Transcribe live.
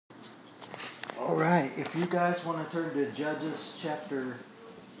All right, if you guys want to turn to Judges chapter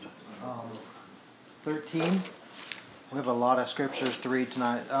 13, we have a lot of scriptures to read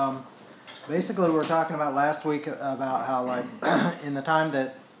tonight. Basically, we were talking about last week about how, like, in the time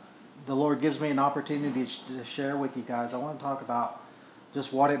that the Lord gives me an opportunity to share with you guys, I want to talk about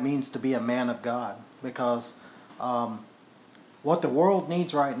just what it means to be a man of God. Because what the world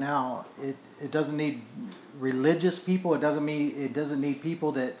needs right now, it doesn't need religious people. It doesn't need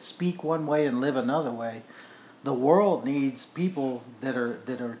people that speak one way and live another way. The world needs people that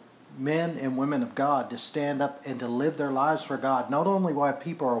are men and women of God to stand up and to live their lives for God. Not only while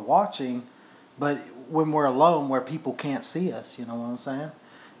people are watching, but when we're alone, where people can't see us. You know what I'm saying?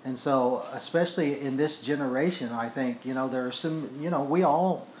 And so, especially in this generation, I think there are some.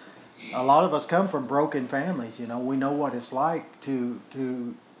 A lot of us come from broken families. We know what it's like to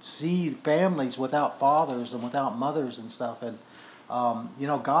see families without fathers and without mothers and stuff. And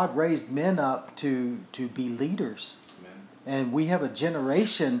God raised men up to be leaders. Amen. And we have a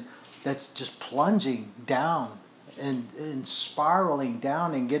generation that's just plunging down and spiraling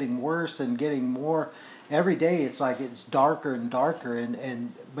down and getting worse and getting more. Every day it's like it's darker and darker.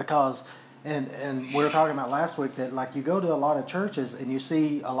 And because we were talking about last week that, like, you go to a lot of churches and you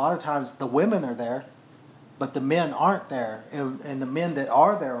see a lot of times the women are there, but the men aren't there. And the men that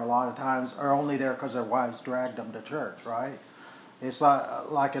are there a lot of times are only there because their wives dragged them to church, right? It's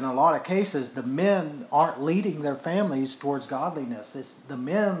like in a lot of cases, the men aren't leading their families towards godliness. The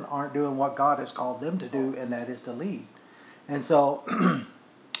men aren't doing what God has called them to do, and that is to lead. And so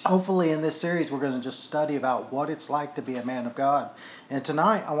hopefully in this series we're going to just study about what it's like to be a man of God. And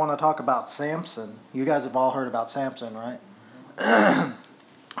tonight I want to talk about Samson. You guys have all heard about Samson, right?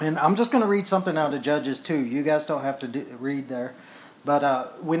 And I'm just going to read something out of Judges 2. You guys don't have to read there.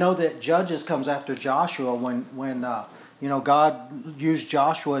 But we know that Judges comes after Joshua when God used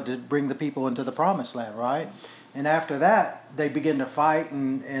Joshua to bring the people into the promised land, right? And after that, they begin to fight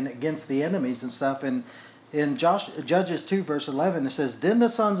and against the enemies and stuff. And in Judges 2, verse 11, it says, "Then the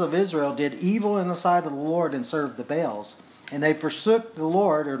sons of Israel did evil in the sight of the Lord and served the Baals. And they forsook the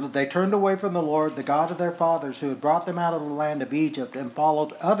Lord," or they turned away from the Lord, the God of their fathers, who had brought them out of the land of Egypt, and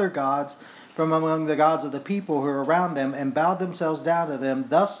followed other gods from among the gods of the people who were around them, and bowed themselves down to them.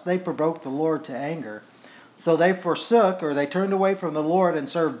 Thus they provoked the Lord to anger. So they forsook, or they turned away from the Lord, and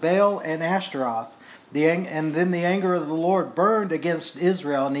served Baal and Ashtaroth. And then the anger of the Lord burned against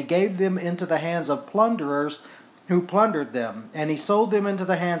Israel, and he gave them into the hands of plunderers who plundered them. And he sold them into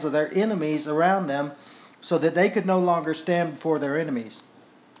the hands of their enemies around them, so that they could no longer stand before their enemies.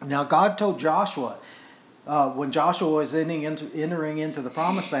 Now God told Joshua, when Joshua was entering into the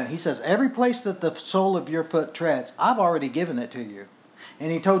promised land, he says, "Every place that the sole of your foot treads, I've already given it to you."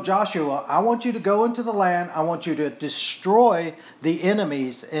 And he told Joshua, "I want you to go into the land. I want you to destroy the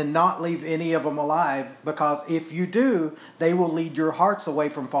enemies and not leave any of them alive, because if you do, they will lead your hearts away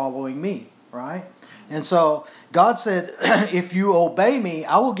from following me." Right? And so God said, if you obey me,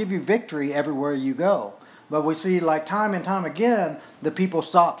 I will give you victory everywhere you go. But we see, like, time and time again, the people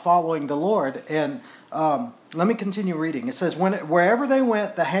stopped following the Lord. And let me continue reading. It says, "Wherever they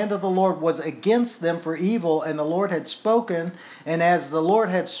went, the hand of the Lord was against them for evil, and the Lord had spoken, and as the Lord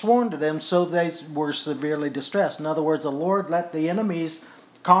had sworn to them, so they were severely distressed." In other words, the Lord let the enemies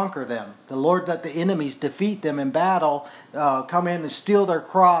conquer them. The Lord let the enemies defeat them in battle, come in and steal their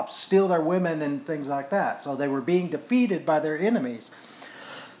crops, steal their women, and things like that. So they were being defeated by their enemies.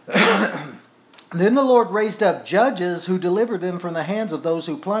 Then the Lord raised up judges who delivered them from the hands of those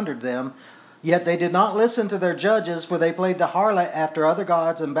who plundered them. Yet they did not listen to their judges, for they played the harlot after other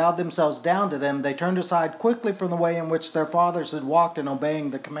gods and bowed themselves down to them. They turned aside quickly from the way in which their fathers had walked in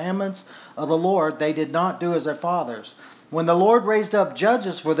obeying the commandments of the Lord. They did not do as their fathers. When the Lord raised up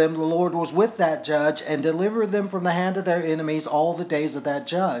judges for them, the Lord was with that judge and delivered them from the hand of their enemies all the days of that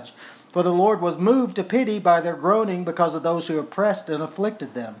judge. For the Lord was moved to pity by their groaning because of those who oppressed and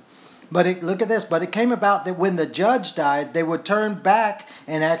afflicted them. Look at this. But it came about that when the judge died, they would turn back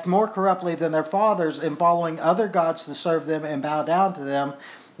and act more corruptly than their fathers in following other gods to serve them and bow down to them,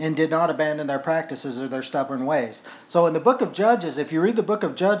 and did not abandon their practices or their stubborn ways. So in the book of Judges, if you read the book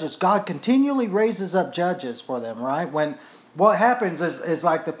of Judges, God continually raises up judges for them, right? When what happens is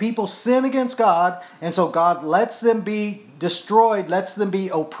like the people sin against God, and so God lets them be destroyed, lets them be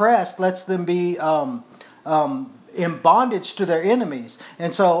oppressed, lets them be in bondage to their enemies.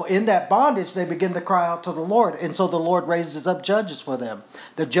 And so in that bondage, they begin to cry out to the Lord. And so the Lord raises up judges for them.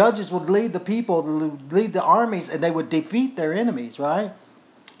 The judges would lead the people, lead the armies, and they would defeat their enemies, right?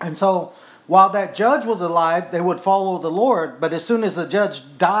 And so while that judge was alive, they would follow the Lord. But as soon as the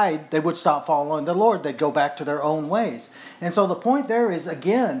judge died, they would stop following the Lord. They'd go back to their own ways. And so the point there is,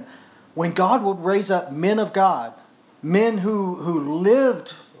 again, when God would raise up men of God, men who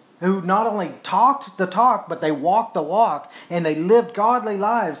lived, who not only talked the talk, but they walked the walk, and they lived godly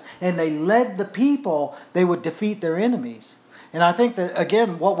lives, and they led the people, they would defeat their enemies. And I think that,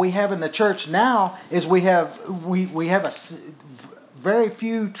 again, what we have in the church now is we have very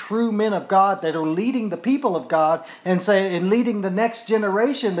few true men of God that are leading the people of God and leading the next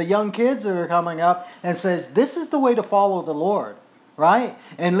generation, the young kids that are coming up, and says, this is the way to follow the Lord, right?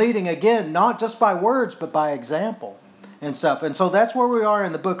 And leading, again, not just by words, but by example and stuff. And so that's where we are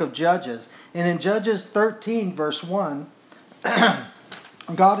in the book of Judges. And in Judges 13, verse 1,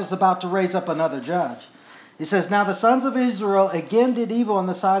 God is about to raise up another judge. He says, now the sons of Israel again did evil in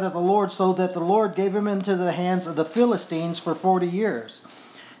the sight of the Lord, so that the Lord gave him into the hands of the Philistines for 40 years.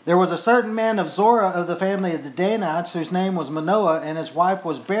 There was a certain man of Zorah of the family of the Danites, whose name was Manoah, and his wife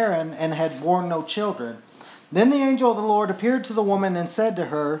was barren and had borne no children. Then the angel of the Lord appeared to the woman and said to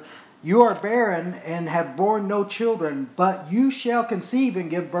her, you are barren and have borne no children, but you shall conceive and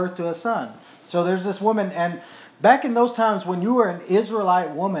give birth to a son. So there's this woman, and back in those times when you were an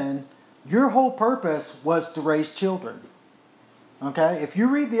Israelite woman, your whole purpose was to raise children. Okay? If you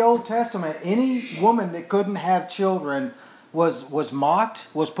read the Old Testament, any woman that couldn't have children was mocked,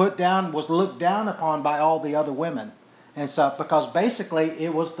 was put down, was looked down upon by all the other women and stuff, because basically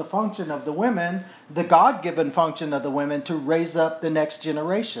it was the function of the women, the God-given function of the women, to raise up the next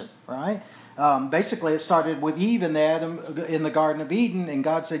generation, right? Basically, it started with Eve and in the Garden of Eden, and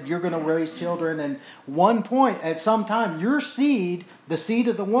God said, you're going to raise children, and one point, at some time, your seed, the seed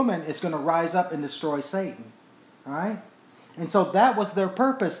of the woman, is going to rise up and destroy Satan, all right? And so that was their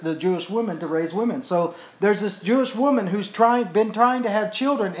purpose, the Jewish women, to raise women. So there's this Jewish woman who's been trying to have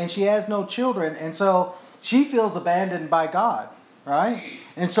children, and she has no children, and so she feels abandoned by God, right?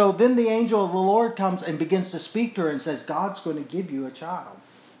 And so then the angel of the Lord comes and begins to speak to her and says, God's going to give you a child.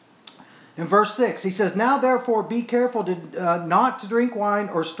 In verse 6, he says, now therefore be careful not to drink wine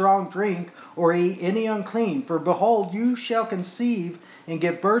or strong drink or eat any unclean. For behold, you shall conceive and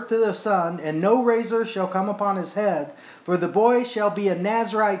give birth to the son, and no razor shall come upon his head. For the boy shall be a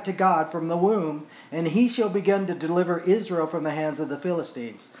Nazarite to God from the womb, and he shall begin to deliver Israel from the hands of the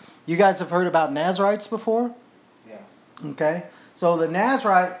Philistines. You guys have heard about Nazarites before? Yeah. Okay. So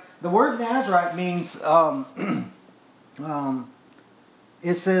the word Nazarite means...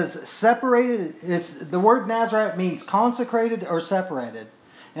 it says separated. The word Nazarite means consecrated or separated.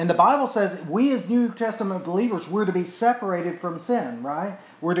 And the Bible says we as New Testament believers, we're to be separated from sin, right?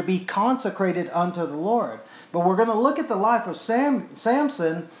 We're to be consecrated unto the Lord. But we're going to look at the life of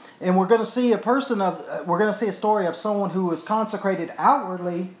Samson, and we're going to see a story of someone who was consecrated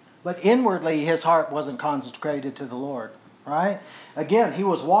outwardly, but inwardly his heart wasn't consecrated to the Lord, right? Again, he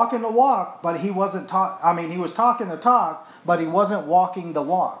was walking the walk, but he wasn't he was talking the talk, but he wasn't walking the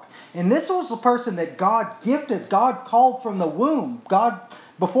walk. And this was the person that God gifted, God called from the womb.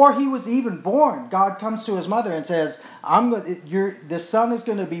 Before he was even born, God comes to his mother and says, this son is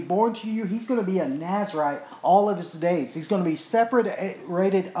going to be born to you. He's going to be a Nazarite all of his days. He's going to be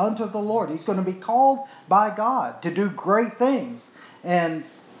separated unto the Lord. He's going to be called by God to do great things. And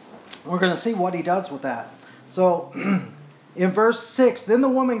we're going to see what he does with that. So... in verse 6, then the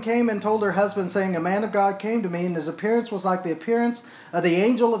woman came and told her husband, saying, a man of God came to me, and his appearance was like the appearance of the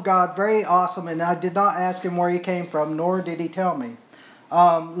angel of God, very awesome, and I did not ask him where he came from, nor did he tell me.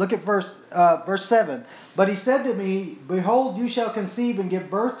 Look at verse 7. But he said to me, behold, you shall conceive and give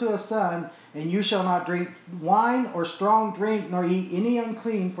birth to a son, and you shall not drink wine or strong drink, nor eat any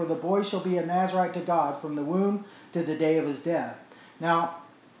unclean, for the boy shall be a Nazarite to God from the womb to the day of his death. Now,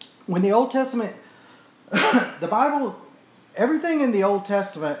 when the Old Testament, the Bible... everything in the Old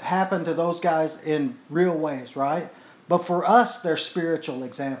Testament happened to those guys in real ways, right? But for us, they're spiritual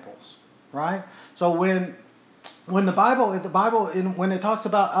examples, right? So when the Bible, when it talks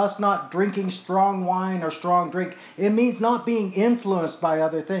about us not drinking strong wine or strong drink, it means not being influenced by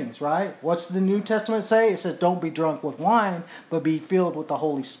other things, right? What's the New Testament say? It says, don't be drunk with wine, but be filled with the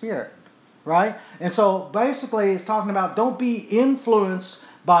Holy Spirit, right? And so basically, it's talking about don't be influenced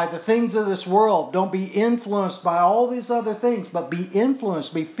by the things of this world. Don't be influenced by all these other things, but be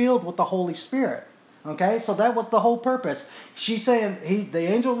influenced, be filled with the Holy Spirit. Okay, so that was the whole purpose. She's saying, the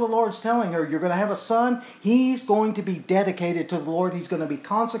angel of the Lord's telling her, you're going to have a son. He's going to be dedicated to the Lord. He's going to be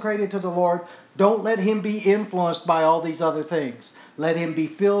consecrated to the Lord. Don't let him be influenced by all these other things. Let him be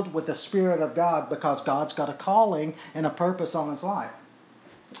filled with the Spirit of God, because God's got a calling and a purpose on his life.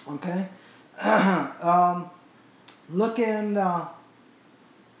 Okay, look in...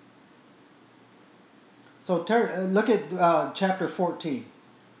 So look at chapter 14.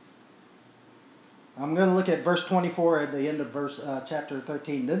 I'm going to look at verse 24 at the end of chapter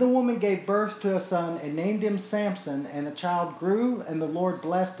 13. Then the woman gave birth to a son and named him Samson, and the child grew, and the Lord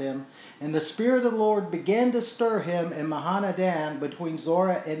blessed him. And the Spirit of the Lord began to stir him in Mahanadan between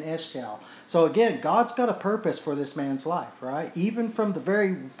Zorah and Eshtal. So again, God's got a purpose for this man's life, right? Even from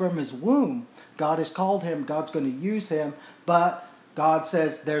his womb, God has called him. God's going to use him, but God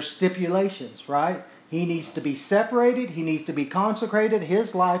says there's stipulations, right? He needs to be separated. He needs to be consecrated.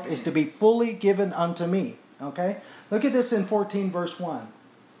 His life is to be fully given unto me. Okay? Look at this in 14 verse 1.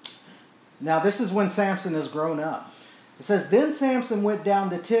 Now this is when Samson has grown up. It says, Then Samson went down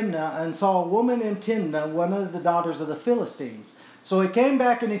to Timnah and saw a woman in Timnah, one of the daughters of the Philistines. So he came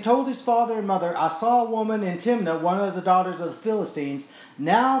back and he told his father and mother, I saw a woman in Timnah, one of the daughters of the Philistines.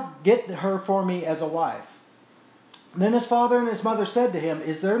 Now get her for me as a wife. Then his father and his mother said to him,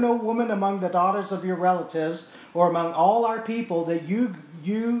 Is there no woman among the daughters of your relatives or among all our people that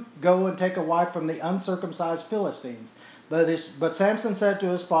you go and take a wife from the uncircumcised Philistines? But Samson said to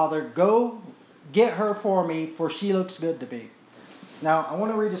his father, Go get her for me, for she looks good to me. Now, I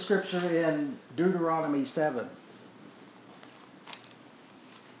want to read a scripture in Deuteronomy 7.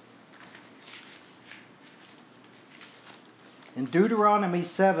 In Deuteronomy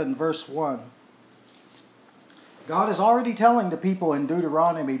 7, verse 1. God is already telling the people in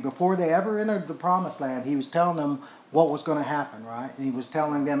Deuteronomy, before they ever entered the promised land, he was telling them what was going to happen, right? And he was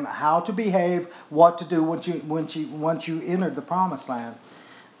telling them how to behave, what to do once you entered the promised land.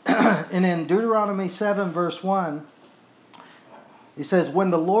 And in Deuteronomy 7, verse 1, he says,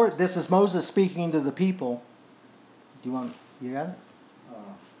 when the Lord, this is Moses speaking to the people. You got it?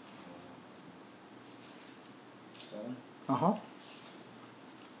 7. Uh-huh.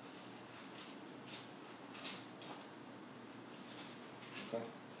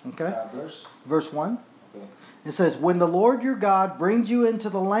 Okay. Verse 1. Okay. It says, When the Lord your God brings you into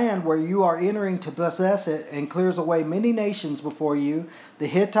the land where you are entering to possess it, and clears away many nations before you, the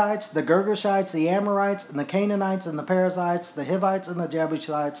Hittites, the Girgashites, the Amorites, and the Canaanites, and the Perizzites, the Hivites, and the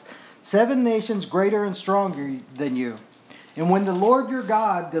Jebusites, 7 nations greater and stronger than you. And when the Lord your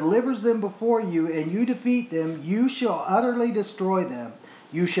God delivers them before you, and you defeat them, you shall utterly destroy them.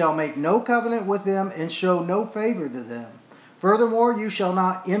 You shall make no covenant with them, and show no favor to them. Furthermore, you shall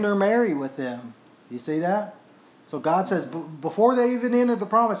not intermarry with them. You see that? So God says, before they even enter the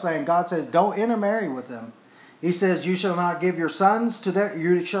promised land, God says, don't intermarry with them. He says, you shall not give your daughters to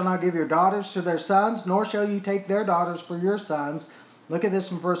their sons, nor shall you take their daughters for your sons. Look at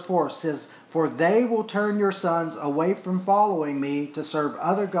this in verse 4. It says, For they will turn your sons away from following me to serve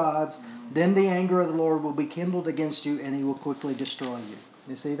other gods. Then the anger of the Lord will be kindled against you, and he will quickly destroy you.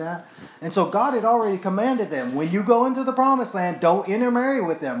 You see that? And so God had already commanded them, when you go into the promised land, don't intermarry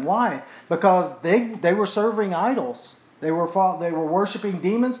with them. Why? Because they were serving idols. They were worshiping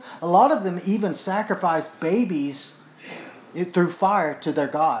demons. A lot of them even sacrificed babies through fire to their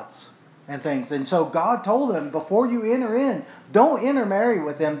gods and things. And so God told them, before you enter in, don't intermarry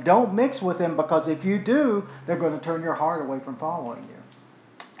with them. Don't mix with them, because if you do, they're going to turn your heart away from following you.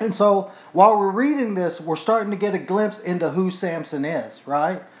 And so, while we're reading this, we're starting to get a glimpse into who Samson is,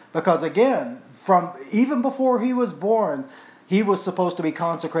 right? Because again, from even before he was born, he was supposed to be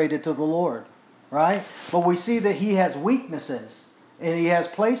consecrated to the Lord, right? But we see that he has weaknesses, and he has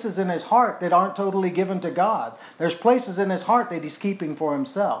places in his heart that aren't totally given to God. There's places in his heart that he's keeping for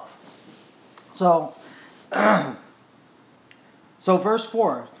himself. So, verse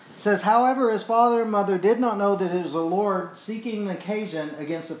 4. Says, however, his father and mother did not know that it was the Lord seeking an occasion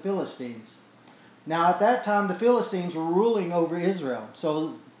against the Philistines. Now, at that time, the Philistines were ruling over Israel.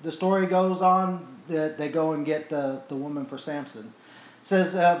 So the story goes on that they go and get the woman for Samson. It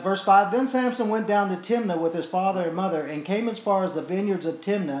says, verse 5, Then Samson went down to Timnah with his father and mother, and came as far as the vineyards of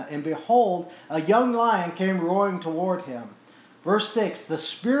Timnah, and behold, a young lion came roaring toward him. Verse 6, the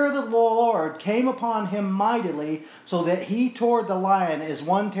Spirit of the Lord came upon him mightily, so that he tore the lion as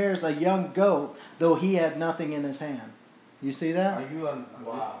one tears a young goat, though he had nothing in his hand. You see that? Are you on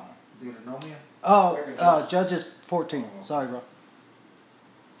Deuteronomy? Oh, Judges 14. Sorry, bro.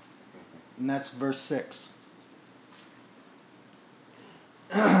 And that's verse 6.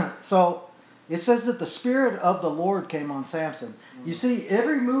 So, it says that the Spirit of the Lord came on Samson. You see,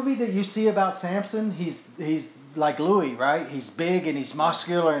 every movie that you see about Samson, he's like Louis, right? He's big and he's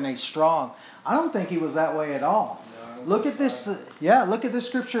muscular and he's strong. I don't think he was that way at all. No, look at this. Look at this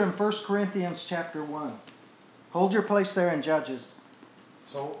scripture in 1 Corinthians chapter 1. Hold your place there in Judges.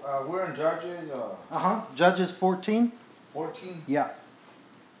 So we're in Judges. Judges 14. 14. Yeah.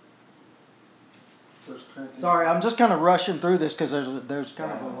 Sorry, I'm just kind of rushing through this because there's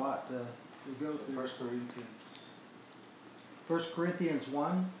kind of a lot to go through. 1 Corinthians. 1 Corinthians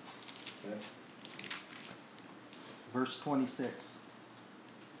 1. Okay. verse 26.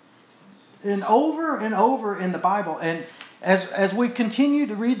 And over in the Bible, and as we continue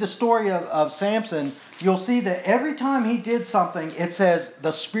to read the story of Samson, you'll see that every time he did something, it says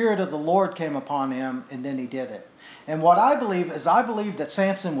the Spirit of the Lord came upon him, and then he did it. And what I believe is, I believe that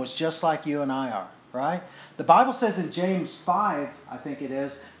Samson was just like you and I are, right? The Bible says in James 5, I think it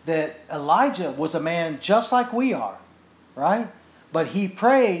is, that Elijah was a man just like we are, right? But he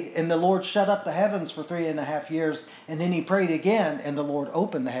prayed, and the Lord shut up the heavens for 3.5 years, and then he prayed again, and the Lord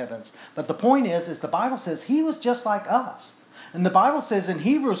opened the heavens. But the point is the Bible says he was just like us. And the Bible says in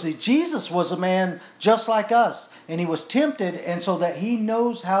Hebrews that Jesus was a man just like us, and he was tempted, and so that he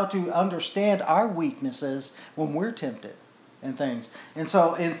knows how to understand our weaknesses when we're tempted and things. And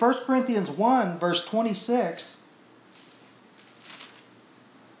so in 1 Corinthians 1, verse 26,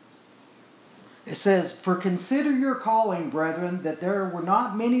 it says, "For consider your calling, brethren, that there were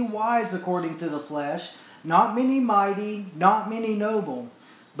not many wise according to the flesh, not many mighty, not many noble.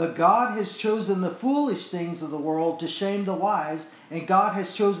 But God has chosen the foolish things of the world to shame the wise, and God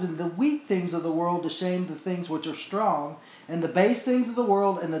has chosen the weak things of the world to shame the things which are strong, and the base things of the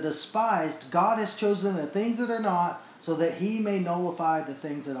world and the despised. God has chosen the things that are not, so that he may nullify the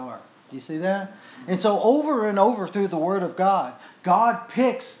things that are." Do you see that? And so over and over through the Word of God, God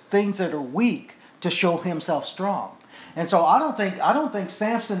picks things that are weak to show himself strong. And so I don't think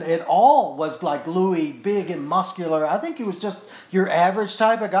Samson at all was like Louis, big and muscular. I think he was just your average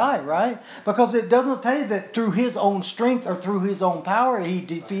type of guy, right? Because it doesn't tell you that through his own strength or through his own power he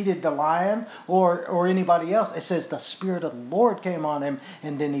defeated the lion or anybody else. It says the Spirit of the Lord came on him,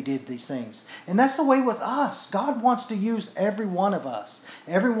 and then he did these things. And that's the way with us. God wants to use every one of us.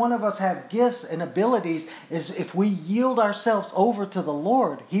 Every one of us have gifts and abilities. Is if we yield ourselves over to the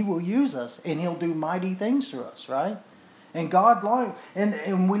Lord, he will use us, and he'll do mighty things through us, right? And God,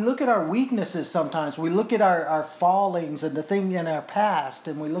 and we look at our weaknesses sometimes. We look at our fallings and the thing in our past,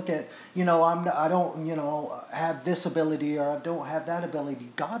 and we look at, I don't, have this ability or I don't have that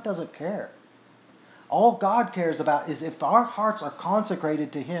ability. God doesn't care. All God cares about is if our hearts are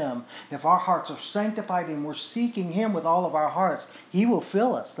consecrated to him, if our hearts are sanctified and we're seeking him with all of our hearts, he will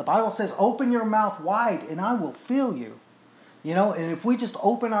fill us. The Bible says, "Open your mouth wide and I will fill you." And if we just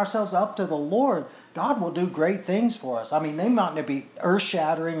open ourselves up to the Lord, God will do great things for us. I mean, they might not be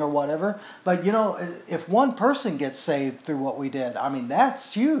earth-shattering or whatever, but if one person gets saved through what we did, I mean,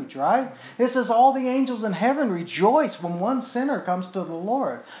 that's huge, right? It says all the angels in heaven rejoice when one sinner comes to the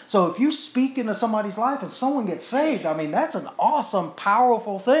Lord. So if you speak into somebody's life and someone gets saved, I mean, that's an awesome,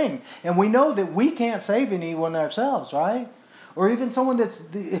 powerful thing. And we know that we can't save anyone ourselves, right? Or even someone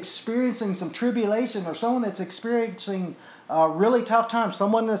that's experiencing some tribulation, or someone that's experiencing really tough times,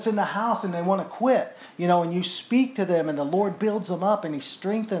 someone that's in the house and they want to quit, and you speak to them and the Lord builds them up and he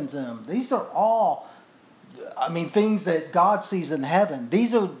strengthens them. These are all, things that God sees in heaven.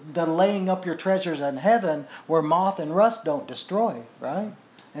 These are the laying up your treasures in heaven where moth and rust don't destroy, right?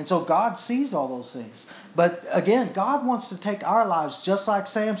 And so God sees all those things. But again, God wants to take our lives just like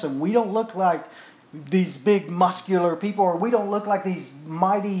Samson. We don't look like these big muscular people, or we don't look like these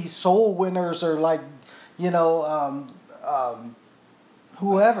mighty soul winners, or like,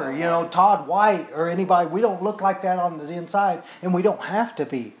 whoever, Todd White or anybody. We don't look like that on the inside, and we don't have to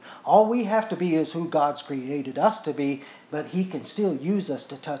be. All we have to be is who God's created us to be, but he can still use us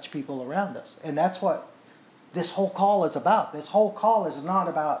to touch people around us. And that's what this whole call is about. This whole call is not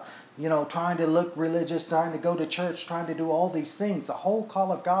about, trying to look religious, trying to go to church, trying to do all these things. The whole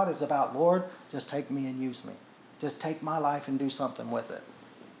call of God is about, Lord, just take me and use me. Just take my life and do something with it.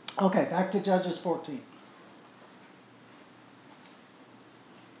 Okay, back to Judges 14.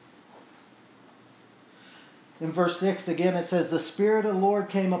 In verse 6, again, it says, "The Spirit of the Lord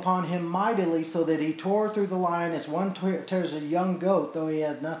came upon him mightily, so that he tore through the lion as one tears a young goat, though he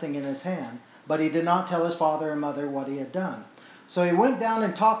had nothing in his hand. But he did not tell his father and mother what he had done. So he went down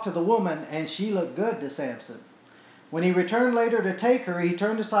and talked to the woman, and she looked good to Samson. When he returned later to take her, he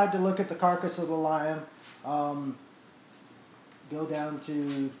turned aside to look at the carcass of the lion." Go down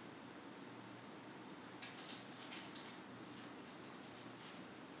to...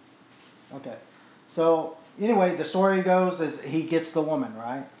 Okay. So, anyway, the story goes is he gets the woman,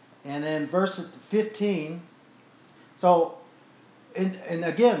 right? And in verse 15, and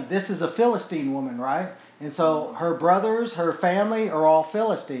again, this is a Philistine woman, right? And so her brothers, her family are all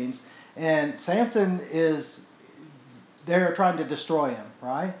Philistines. And Samson they're trying to destroy him,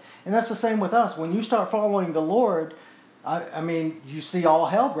 right? And that's the same with us. When you start following the Lord, you see all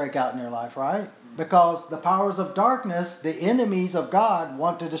hell break out in your life, right? Because the powers of darkness, the enemies of God,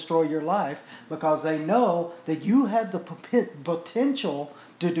 want to destroy your life because they know that you have the potential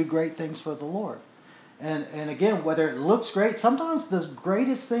to do great things for the Lord. And again, whether it looks great, sometimes the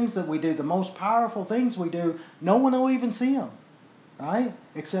greatest things that we do, the most powerful things we do, no one will even see them, right?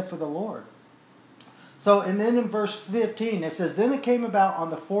 Except for the Lord. So, and then in verse 15, it says, Then it came about on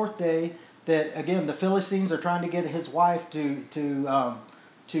the fourth day that, again, the Philistines are trying to get his wife to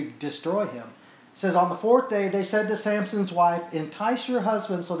destroy him. It says, On the fourth day, they said to Samson's wife, Entice your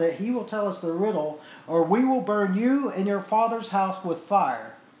husband so that he will tell us the riddle, or we will burn you and your father's house with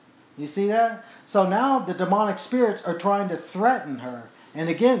fire. You see that? So now the demonic spirits are trying to threaten her. And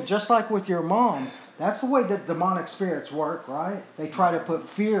again, just like with your mom, that's the way that demonic spirits work, right? They try to put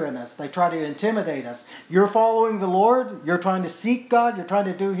fear in us. They try to intimidate us. You're following the Lord. You're trying to seek God. You're trying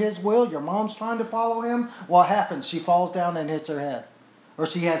to do His will. Your mom's trying to follow Him. What happens? She falls down and hits her head. Or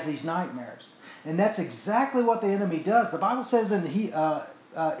she has these nightmares. And that's exactly what the enemy does. The Bible says in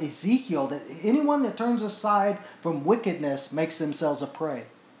Ezekiel that anyone that turns aside from wickedness makes themselves a prey.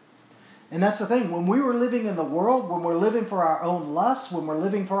 And that's the thing. When we were living in the world, when we're living for our own lusts, when we're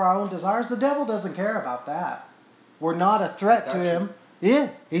living for our own desires, the devil doesn't care about that. We're not a threat to him.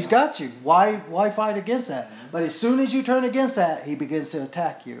 Yeah, he's got you. Why fight against that? But as soon as you turn against that, he begins to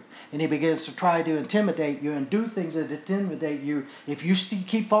attack you. And he begins to try to intimidate you and do things that intimidate you. If you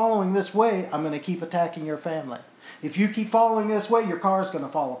keep following this way, I'm going to keep attacking your family. If you keep following this way, your car is going to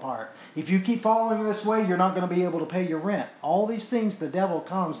fall apart. If you keep following this way, you're not going to be able to pay your rent. All these things, the devil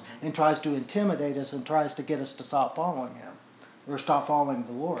comes and tries to intimidate us and tries to get us to stop following him or stop following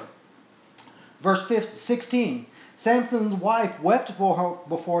the Lord. Verse 16, Samson's wife wept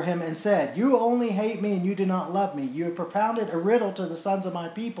before him and said, You only hate me and you do not love me. You have propounded a riddle to the sons of my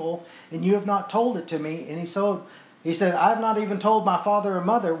people and you have not told it to me. And he said, I have not even told my father or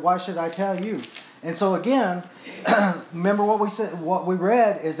mother. Why should I tell you? And so again, remember what we said, what we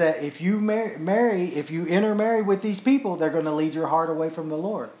read is that if you intermarry with these people, they're going to lead your heart away from the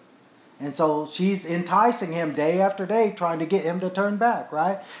Lord. And so she's enticing him day after day, trying to get him to turn back,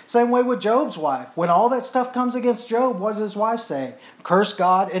 right? Same way with Job's wife. When all that stuff comes against Job, what does his wife say? Curse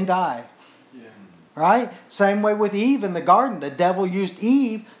God and die. Yeah. Right? Same way with Eve in the garden. The devil used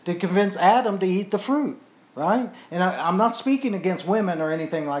Eve to convince Adam to eat the fruit. Right? And I'm not speaking against women or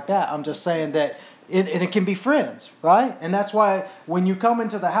anything like that. I'm just saying that it can be friends, right? And that's why when you come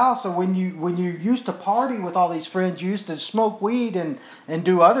into the house or when you used to party with all these friends, you used to smoke weed and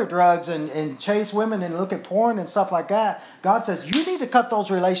do other drugs and chase women and look at porn and stuff like that, God says you need to cut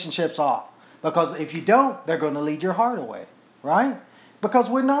those relationships off. Because if you don't, they're going to lead your heart away, right? Because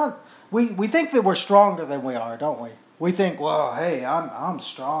we think that we're stronger than we are, don't we? We think, well, hey, I'm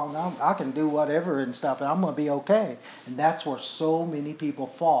strong. I can do whatever and stuff, and I'm going to be okay. And that's where so many people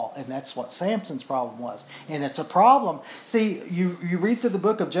fall. And that's what Samson's problem was. And it's a problem. See, you read through the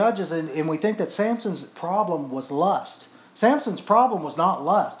book of Judges, and we think that Samson's problem was lust. Samson's problem was not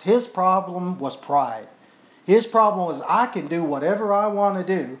lust. His problem was pride. His problem was, I can do whatever I want to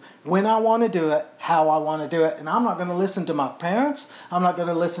do, when I want to do it, how I want to do it. And I'm not going to listen to my parents. I'm not going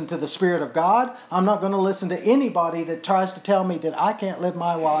to listen to the Spirit of God. I'm not going to listen to anybody that tries to tell me that I can't live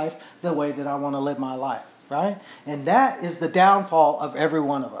my life the way that I want to live my life. Right? And that is the downfall of every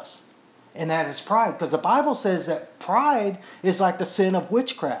one of us. And that is pride. Because the Bible says that pride is like the sin of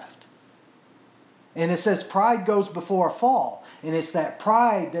witchcraft. And it says pride goes before a fall. And it's that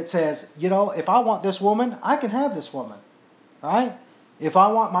pride that says, if I want this woman, I can have this woman. Right? If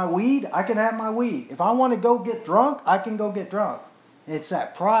I want my weed, I can have my weed. If I want to go get drunk, I can go get drunk. And it's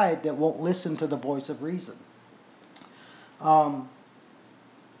that pride that won't listen to the voice of reason.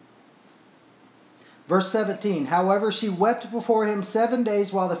 Verse 17, However, she wept before him 7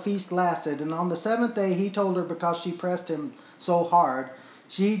 days while the feast lasted. And on the seventh day he told her because she pressed him so hard.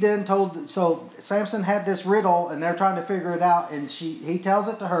 She then so Samson had this riddle and they're trying to figure it out, and he tells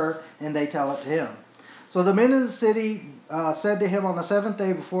it to her and they tell it to him. So the men of the city said to him on the seventh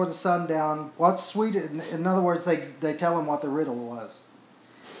day before the sundown, what's sweet? In other words, they tell him what the riddle was.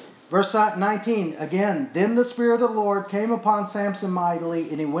 Verse 19, again, Then the Spirit of the Lord came upon Samson mightily,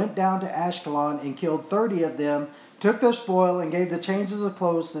 and he went down to Ashkelon and killed 30 of them, took their spoil and gave the changes of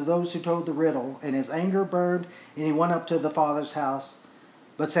clothes to those who told the riddle, and his anger burned, and he went up to the father's house.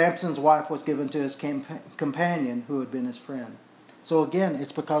 But Samson's wife was given to his companion, who had been his friend. So again,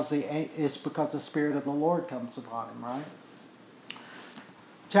 it's because the Spirit of the Lord comes upon him, right?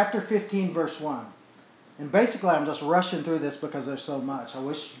 Chapter 15, verse 1. And basically, I'm just rushing through this because there's so much. I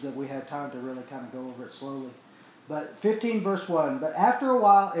wish that we had time to really kind of go over it slowly. But 15, verse 1. But after a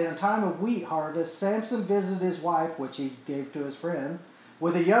while, in a time of wheat harvest, Samson visited his wife, which he gave to his friend,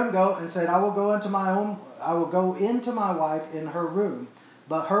 with a young goat, and said, I will go into my wife in her room.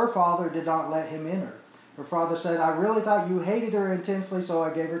 But her father did not let him enter. Her father said, I really thought you hated her intensely, so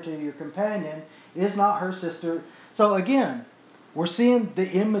I gave her to your companion. Is not her sister. So again, we're seeing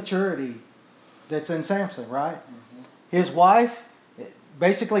the immaturity that's in Samson, right? Mm-hmm. His wife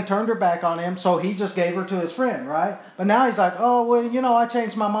basically turned her back on him, so he just gave her to his friend, right? But now he's like, oh, well, I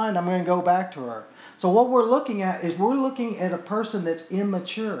changed my mind. I'm going to go back to her. So what we're looking at is we're looking at a person that's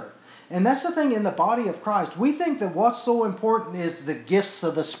immature. And that's the thing in the body of Christ. We think that what's so important is the gifts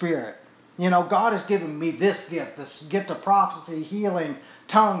of the Spirit. God has given me this gift of prophecy, healing,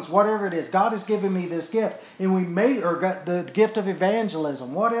 tongues, whatever it is. God has given me this gift. And or got the gift of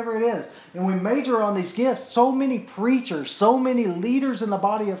evangelism, whatever it is. And we major on these gifts. So many preachers, so many leaders in the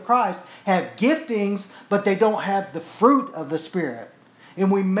body of Christ have giftings, but they don't have the fruit of the Spirit. And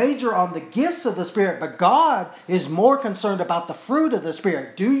we major on the gifts of the Spirit, but God is more concerned about the fruit of the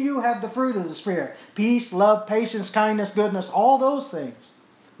Spirit. Do you have the fruit of the Spirit? Peace, love, patience, kindness, goodness, all those things,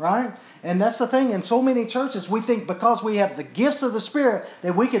 right? And that's the thing. In so many churches, we think because we have the gifts of the Spirit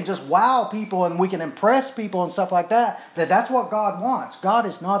that we can just wow people and we can impress people and stuff like that, that's what God wants. God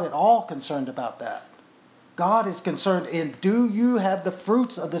is not at all concerned about that. God is concerned in, do you have the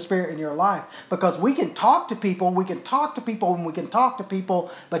fruits of the Spirit in your life? Because we can talk to people,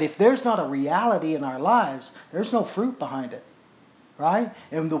 but if there's not a reality in our lives, there's no fruit behind it. Right?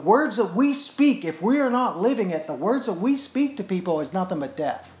 And the words that we speak, if we are not living it, the words that we speak to people is nothing but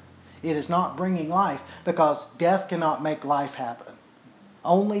death. It is not bringing life, because death cannot make life happen.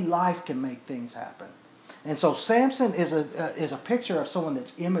 Only life can make things happen. And so Samson is a picture of someone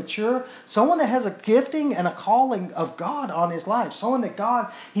that's immature, someone that has a gifting and a calling of God on his life, someone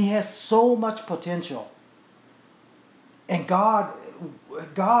that he has so much potential. And God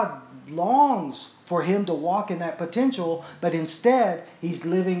longs for him to walk in that potential, but instead he's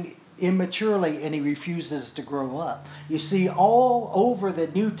living immaturely and he refuses to grow up. You see all over the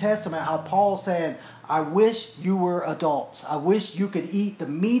New Testament how Paul's saying, I wish you were adults. I wish you could eat the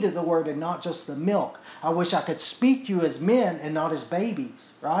meat of the word and not just the milk. I wish I could speak to you as men and not as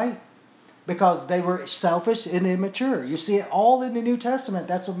babies, right? Because they were selfish and immature. You see it all in the New Testament.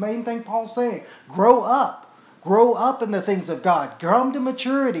 That's the main thing Paul's saying. Grow up. Grow up in the things of God. Come to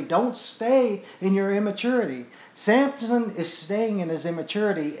maturity. Don't stay in your immaturity. Samson is staying in his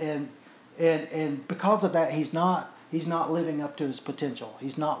immaturity, and because of that, he's not living up to his potential.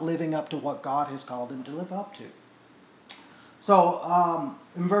 He's not living up to what God has called him to live up to. So,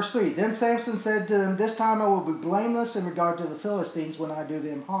 in verse 3, then Samson said to them, this time I will be blameless in regard to the Philistines when I do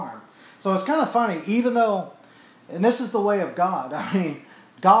them harm. So it's kind of funny, even though, and this is the way of God. I mean,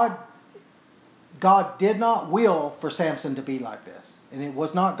 God did not will for Samson to be like this. And it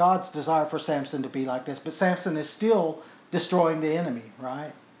was not God's desire for Samson to be like this. But Samson is still destroying the enemy,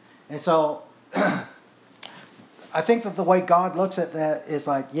 right? And so I think that the way God looks at that is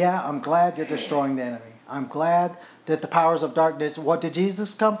like, yeah, I'm glad you're destroying the enemy. I'm glad that the powers of darkness, what did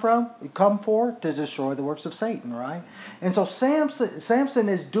Jesus come for? To destroy the works of Satan, right? And so Samson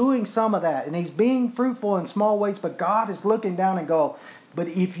is doing some of that, and he's being fruitful in small ways, but God is looking down and go, but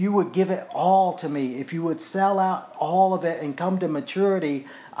if you would give it all to me, if you would sell out all of it and come to maturity,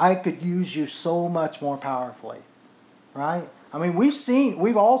 I could use you so much more powerfully, right? I mean,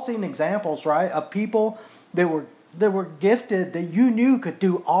 we've all seen examples, right, of people that were gifted that you knew could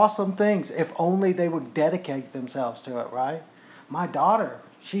do awesome things if only they would dedicate themselves to it, right? My daughter,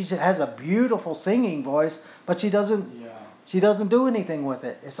 she has a beautiful singing voice, but she doesn't do anything with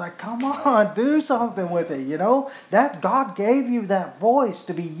it. It's like, come on, do something with it, That God gave you that voice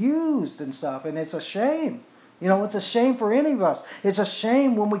to be used and stuff, and it's a shame. It's a shame for any of us. It's a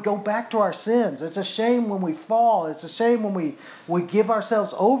shame when we go back to our sins. It's a shame when we fall. It's a shame when we give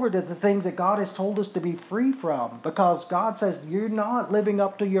ourselves over to the things that God has told us to be free from. Because God says, you're not living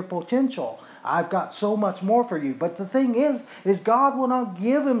up to your potential. I've got so much more for you. But the thing is God will not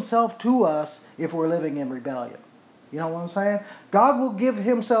give himself to us if we're living in rebellion. You know what I'm saying? God will give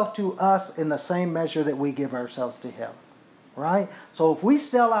himself to us in the same measure that we give ourselves to him. Right? So if we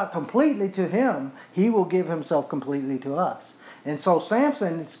sell out completely to him, he will give himself completely to us. And so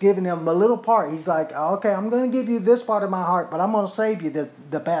Samson, it's giving him a little part. He's like, okay, I'm going to give you this part of my heart, but I'm going to save you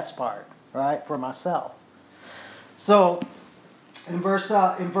the best part, right, for myself. So in verse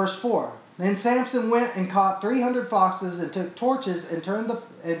 4, then Samson went and caught 300 foxes and took torches and turned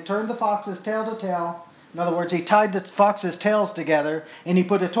the foxes tail to tail. In other words, he tied the foxes' tails together and he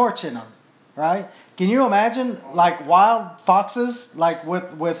put a torch in them, right? Can you imagine, like, wild foxes, like,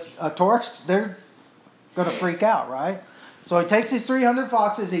 with a torch? They're going to freak out, right? So he takes these 300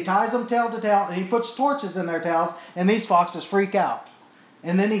 foxes, he ties them tail to tail, and he puts torches in their tails, and these foxes freak out.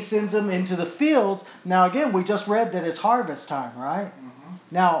 And then he sends them into the fields. Now, again, we just read that it's harvest time, right? Mm-hmm.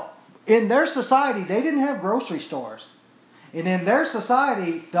 Now, in their society, they didn't have grocery stores. And in their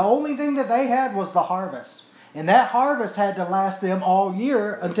society, the only thing that they had was the harvest. And that harvest had to last them all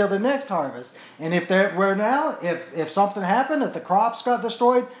year until the next harvest. And if something happened, if the crops got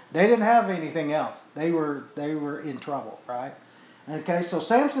destroyed, they didn't have anything else. They were in trouble, right? Okay, so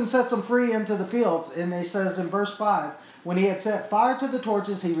Samson sets them free into the fields, and it says in verse 5, when he had set fire to the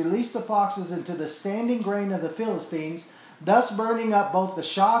torches, he released the foxes into the standing grain of the Philistines, thus burning up both the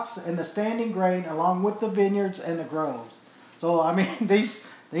shocks and the standing grain along with the vineyards and the groves. So, I mean,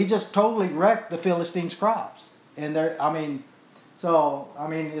 they just totally wrecked the Philistines' crops. And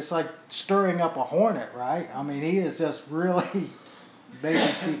it's like stirring up a hornet, right? I mean, he is just really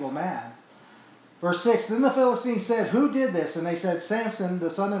making people mad. Verse 6, then the Philistines said, who did this? And they said, Samson, the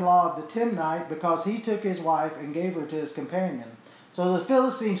son-in-law of the Timnite, because he took his wife and gave her to his companion. So the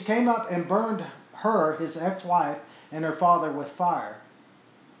Philistines came up and burned her, his ex-wife, and her father with fire.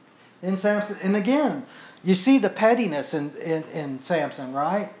 Then Samson, and again, you see the pettiness in Samson,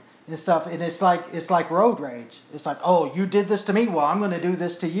 right? And stuff, and it's like road rage. It's like, oh, you did this to me, well, I'm going to do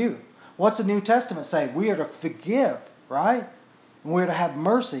this to you. What's the New Testament say? We are to forgive, right? And we're to have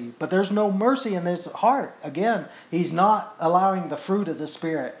mercy, but there's no mercy in his heart. Again, he's not allowing the fruit of the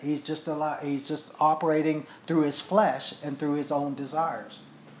Spirit. He's just operating through his flesh and through his own desires.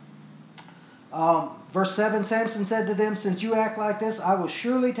 Verse 7, Samson said to them, since you act like this, I will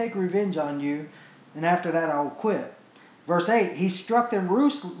surely take revenge on you, and after that I will quit. Verse 8, he struck them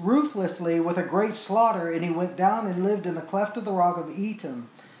ruthlessly with a great slaughter, and he went down and lived in the cleft of the rock of Etam.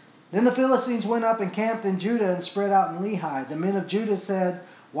 Then the Philistines went up and camped in Judah and spread out in Lehi. The men of Judah said,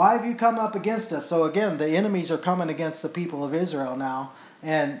 why have you come up against us? So again, the enemies are coming against the people of Israel now,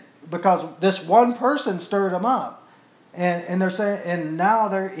 and because this one person stirred them up. And they're saying, and now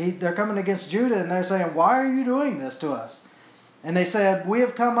they're coming against Judah, and they're saying, why are you doing this to us? And they said, we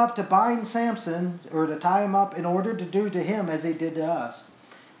have come up to bind Samson, or to tie him up, in order to do to him as he did to us.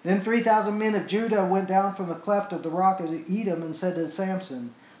 Then 3,000 men of Judah went down from the cleft of the rock of Edom and said to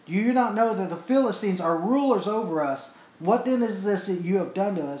Samson, do you not know that the Philistines are rulers over us? What then is this that you have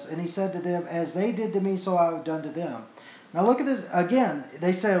done to us? And he said to them, as they did to me, so I have done to them. Now look at this again.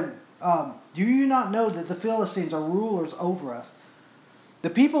 They said, do you not know that the Philistines are rulers over us?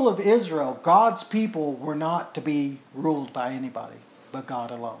 The people of Israel, God's people, were not to be ruled by anybody but God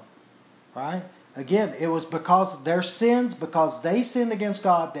alone. Right? Again, it was because of their sins, because they sinned against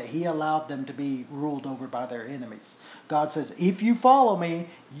God, that he allowed them to be ruled over by their enemies. God says, if you follow me,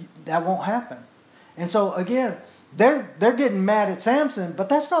 that won't happen. And so again, they're getting mad at Samson, but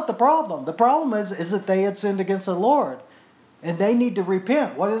that's not the problem. The problem is that they had sinned against the Lord. And they need to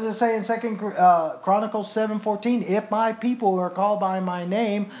repent. What does it say in 2 Chronicles 7:14? If my people who are called by my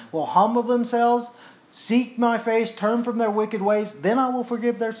name will humble themselves, seek my face, turn from their wicked ways, then I will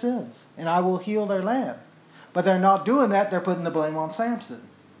forgive their sins, and I will heal their land. But they're not doing that. They're putting the blame on Samson.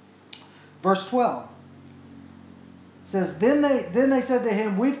 Verse 12 says, Then they said to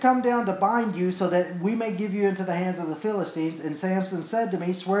him, we've come down to bind you so that we may give you into the hands of the Philistines. And Samson said to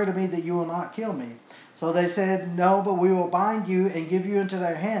me, swear to me that you will not kill me. So they said, no, but we will bind you and give you into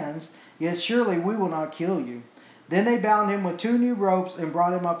their hands. Yet surely we will not kill you. Then they bound him with 2 new ropes and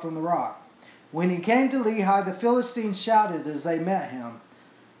brought him up from the rock. When he came to Lehi, the Philistines shouted as they met him.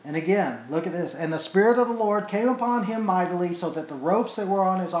 And again, look at this. And the Spirit of the Lord came upon him mightily, so that the ropes that were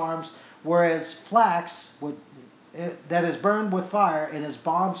on his arms were as flax that is burned with fire, and his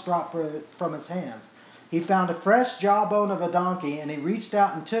bonds dropped from his hands. He found a fresh jawbone of a donkey, and he reached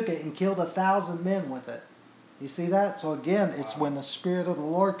out and took it and killed 1,000 men with it. You see that? So again, it's when the Spirit of the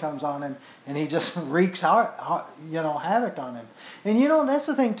Lord comes on him, and he just wreaks havoc on him. And that's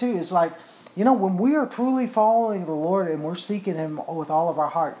the thing too. Is like, when we are truly following the Lord and we're seeking Him with all of our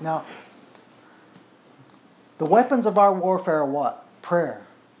heart. Now, the weapons of our warfare are what? Prayer,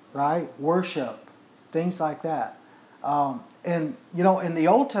 right? Worship, things like that. And in the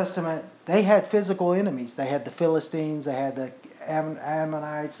Old Testament, they had physical enemies. They had the Philistines, they had the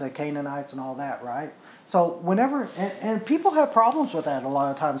Ammonites, the Canaanites, and all that, right? So whenever, and people have problems with that a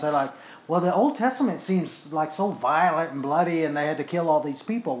lot of times. They're like, well, the Old Testament seems like so violent and bloody, and they had to kill all these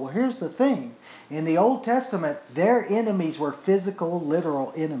people. Well, here's the thing. In the Old Testament, their enemies were physical,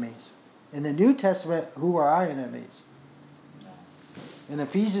 literal enemies. In the New Testament, who are our enemies? In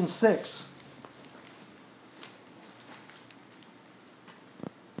Ephesians 6,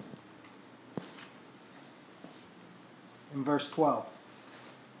 in verse 12.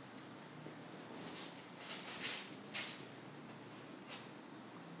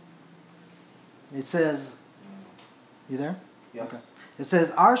 It says, you there? Yes. Okay. It says,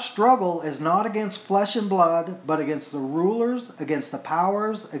 our struggle is not against flesh and blood, but against the rulers, against the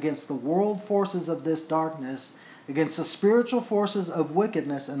powers, against the world forces of this darkness, against the spiritual forces of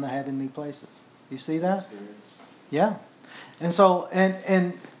wickedness in the heavenly places. You see that? Spirits. Yeah. And so,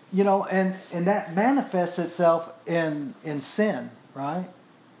 and you know, and that manifests itself in sin, right?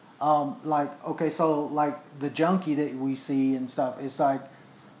 Like, okay, so like the junkie that we see and stuff, it's like,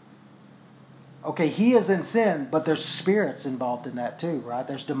 okay, he is in sin, but there's spirits involved in that too, right?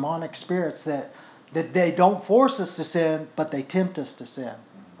 There's demonic spirits that they don't force us to sin, but they tempt us to sin,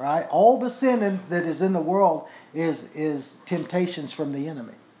 right? All the sin that is in the world is temptations from the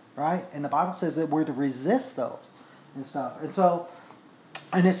enemy, right? And the Bible says that we're to resist those and stuff. And so,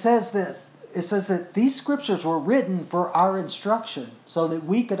 and it says that these scriptures were written for our instruction so that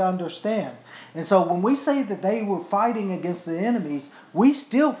we could understand. And so when we say that they were fighting against the enemies, we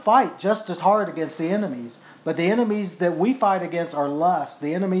still fight just as hard against the enemies. But the enemies that we fight against are lust.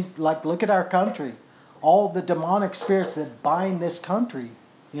 The enemies, like, look at our country. All the demonic spirits that bind this country.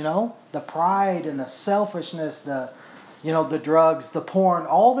 You know, the pride and the selfishness, the drugs, the porn,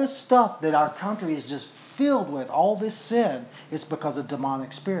 all this stuff that our country is just filled with, all this sin, is because of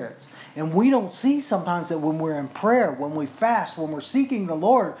demonic spirits. And we don't see sometimes that when we're in prayer, when we fast, when we're seeking the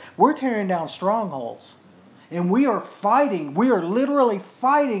Lord, we're tearing down strongholds. And we are fighting, we are literally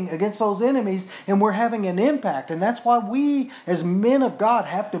fighting against those enemies, and we're having an impact. And that's why we, as men of God,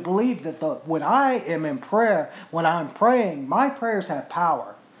 have to believe that when I am in prayer, when I'm praying, my prayers have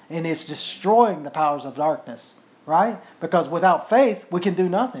power. And it's destroying the powers of darkness, right? Because without faith, we can do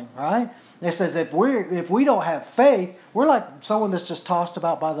nothing, right? It says if we don't have faith, we're like someone that's just tossed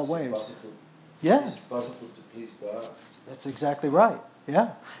about by the waves. Yeah. It's possible to please God. That's exactly right.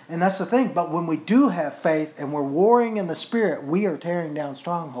 Yeah. And that's the thing. But when we do have faith and we're warring in the Spirit, we are tearing down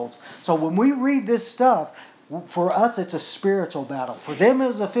strongholds. So when we read this stuff, for us it's a spiritual battle. For them it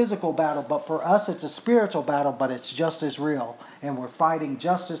was a physical battle, but for us it's a spiritual battle, but it's just as real. And we're fighting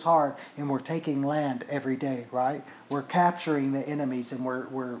just as hard, and we're taking land every day, right? We're capturing the enemies, and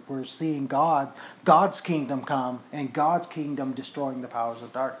we're seeing God's kingdom come, and God's kingdom destroying the powers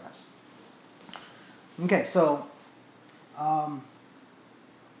of darkness. Okay, so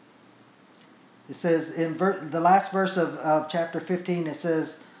it says in the last verse of chapter 15, it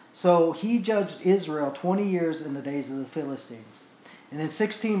says, so he judged Israel 20 years in the days of the Philistines. And in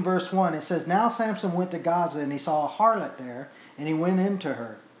 16 verse 1, it says, now Samson went to Gaza, and he saw a harlot there, and he went into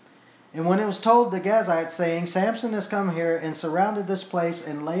her. And when it was told the Gazites, saying, Samson has come here and surrounded this place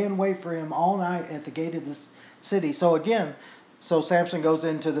and lay in wait for him all night at the gate of the city. So again, Samson goes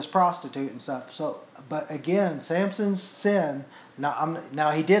into this prostitute and stuff. But again, Samson's sin,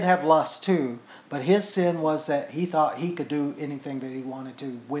 now he did have lust too, but his sin was that he thought he could do anything that he wanted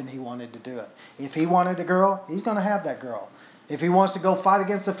to when he wanted to do it. If he wanted a girl, he's going to have that girl. If he wants to go fight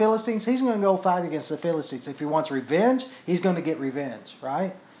against the Philistines, he's going to go fight against the Philistines. If he wants revenge, he's going to get revenge,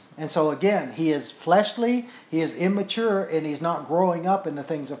 right? And so again, he is fleshly, he is immature, and he's not growing up in the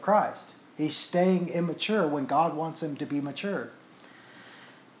things of Christ. He's staying immature when God wants him to be mature.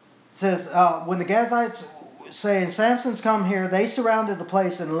 It says, when the Gazites saying, Samson's come here, they surrounded the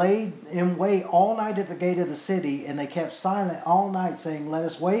place and laid in wait all night at the gate of the city, and they kept silent all night, saying, let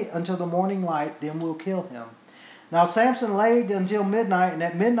us wait until the morning light, then we'll kill him. Now Samson laid until midnight, and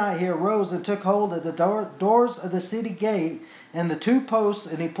at midnight he arose and took hold of the doors of the city gate and the two posts,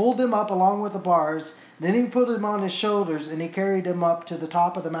 and he pulled them up along with the bars. Then he put them on his shoulders, and he carried them up to the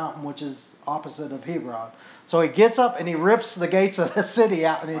top of the mountain, which is opposite of Hebron. So he gets up and he rips the gates of the city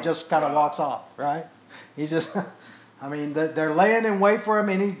out, and he just kind of walks off, right? He just, I mean, they're laying in wait for him,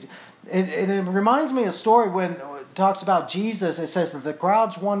 and it reminds me of a story when it talks about Jesus. It says that the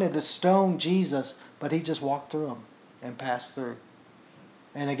crowds wanted to stone Jesus, but he just walked through them and passed through.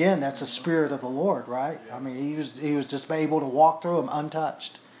 And again, that's the Spirit of the Lord, right? I mean, he was just able to walk through them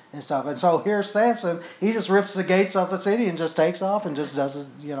untouched and stuff. And so here's Samson. He just rips the gates of the city and just takes off and just does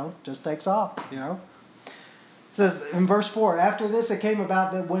his, just takes off, It says in verse 4, after this it came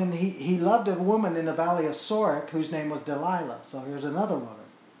about that when he loved a woman in the valley of Sorek, whose name was Delilah. So here's another woman.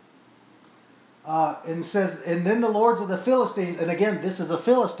 And it says, and then the lords of the Philistines, and again, this is a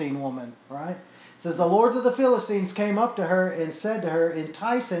Philistine woman, right? It says, the lords of the Philistines came up to her and said to her,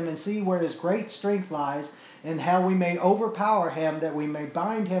 entice him and see where his great strength lies, and how we may overpower him, that we may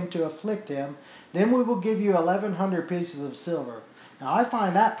bind him to afflict him. Then we will give you 1,100 pieces of silver. Now I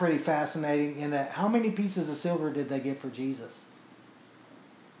find that pretty fascinating in that how many pieces of silver did they get for Jesus?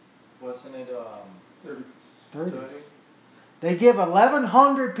 Wasn't it 30. They give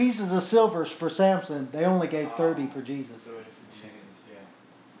 1,100 pieces of silver for Samson. They only gave 30 for Jesus. 30 for Jesus, yeah.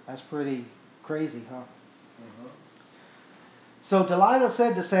 That's pretty crazy, huh? Mm-hmm. So Delilah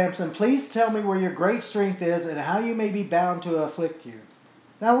said to Samson, please tell me where your great strength is and how you may be bound to afflict you.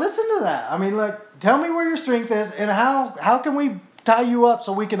 Now listen to that. I mean, like, tell me where your strength is, and how can we tie you up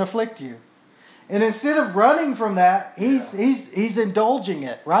so we can afflict you? And instead of running from that, he's indulging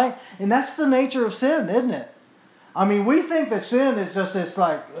it, right? And that's the nature of sin, isn't it? I mean, we think that sin is just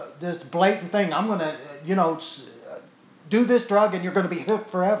this blatant thing. I'm going to, do this drug and you're going to be hooked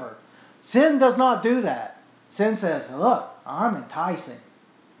forever. Sin does not do that. Sin says, look, I'm enticing.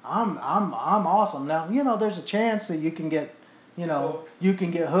 I'm awesome. Now, there's a chance that you can get, you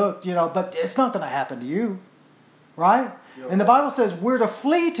can get hooked, but it's not going to happen to you, right? And the Bible says we're to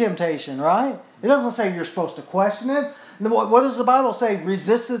flee temptation, right? It doesn't say you're supposed to question it. What does the Bible say?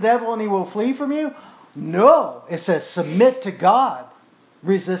 Resist the devil and he will flee from you? No. It says submit to God.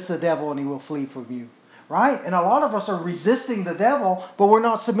 Resist the devil and he will flee from you. Right? And a lot of us are resisting the devil, but we're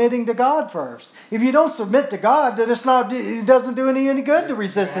not submitting to God first. If you don't submit to God, then it doesn't do any good to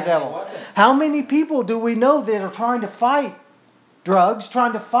resist the devil. How many people do we know that are trying to fight drugs,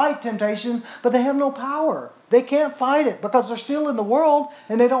 trying to fight temptation, but they have no power? They can't fight it because they're still in the world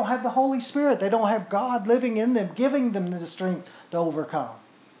and they don't have the Holy Spirit. They don't have God living in them, giving them the strength to overcome.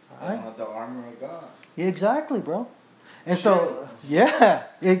 Right? They don't have the armor of God. Exactly, bro. And so, you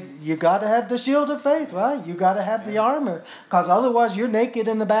got to have the shield of faith, right? You got to have the armor, because otherwise you're naked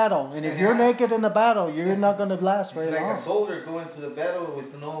in the battle. And if you're naked in the battle, you're not going to last very long. It's like a soldier going to the battle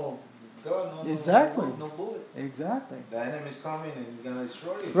with no gun, no bullets. Exactly. The enemy's coming and he's going to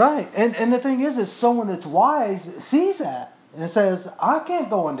destroy you. Right. And the thing is someone that's wise sees that and says, I can't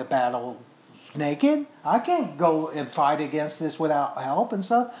go into battle naked. I can't go and fight against this without help and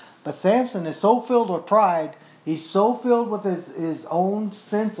stuff. But Samson is so filled with pride. He's so filled with his own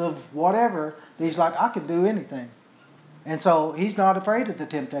sense of whatever that he's like, I can do anything. And so he's not afraid of the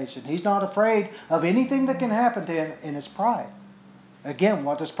temptation. He's not afraid of anything that can happen to him in his pride. Again,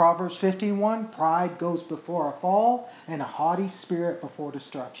 what does Proverbs 15:1? Pride goes before a fall and a haughty spirit before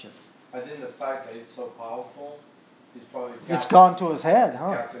destruction. I think the fact that he's so powerful, he's probably... It's gone to his head,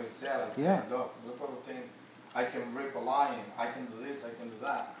 huh? It's got to his head. Saying, look what the thing, I can rip a lion, I can do this, I can do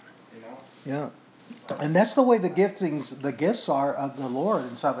that, Yeah. And that's the way the gifts are of the Lord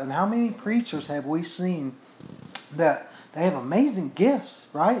and stuff. And how many preachers have we seen that they have amazing gifts,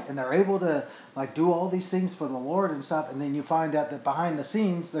 right? And they're able to do all these things for the Lord and stuff. And then you find out that behind the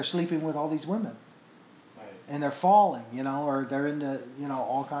scenes they're sleeping with all these women, right? And they're falling, or they're into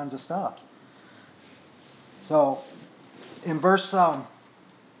all kinds of stuff. So in verse 5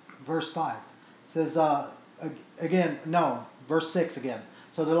 it says verse 6 again.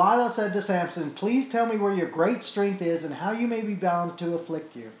 So Delilah said to Samson, please tell me where your great strength is and how you may be bound to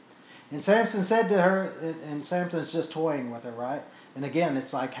afflict you. And Samson said to her, and Samson's just toying with her, right? And again,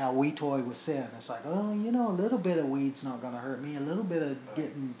 it's like how we toy with sin. It's like, a little bit of weed's not going to hurt me. A little bit of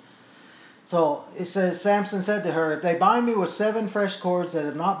getting... So it says, Samson said to her, if they bind me with 7 fresh cords that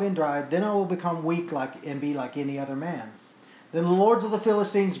have not been dried, then I will become weak and be like any other man. Then the lords of the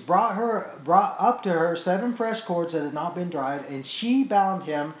Philistines brought up to her 7 fresh cords that had not been dried, and she bound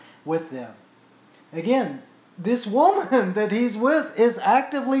him with them. Again, this woman that he's with is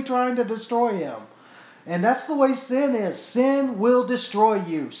actively trying to destroy him. And that's the way sin is. Sin will destroy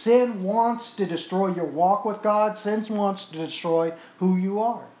you. Sin wants to destroy your walk with God. Sin wants to destroy who you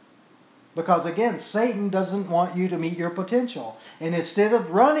are. Because again, Satan doesn't want you to meet your potential. And instead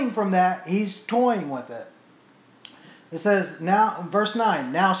of running from that, he's toying with it. It says, now, verse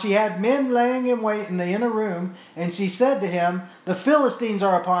 9, now she had men laying in wait in the inner room, and she said to him, the Philistines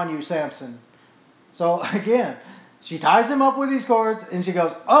are upon you, Samson. So again, she ties him up with these cords, and she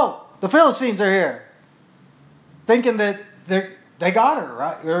goes, oh, the Philistines are here. Thinking that they got her,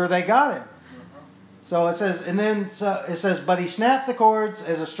 right? Or they got him. So it says, but he snapped the cords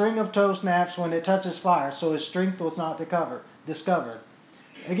as a string of tow snaps when it touches fire, so his strength was not discovered.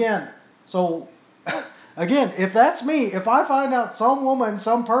 Again, if that's me, if I find out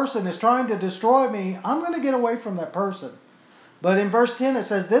some person is trying to destroy me, I'm going to get away from that person. But in verse 10 it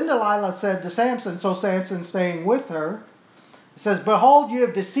says, then Delilah said to Samson, so Samson staying with her, it says, behold, you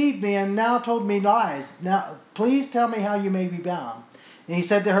have deceived me and now told me lies. Now, please tell me how you may be bound. And he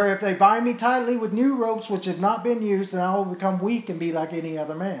said to her, if they bind me tightly with new ropes which have not been used, then I will become weak and be like any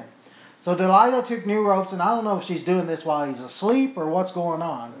other man. So Delilah took new ropes, and I don't know if she's doing this while he's asleep or what's going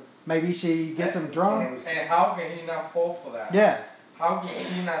on. Maybe she gets him drunk. And how can he not fall for that? Yeah. How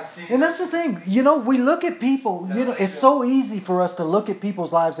can he not see? And that's the thing. We look at people. It's so easy for us to look at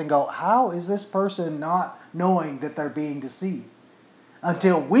people's lives and go, how is this person not knowing that they're being deceived?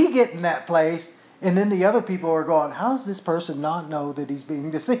 Until we get in that place, and then the other people are going, how does this person not know that he's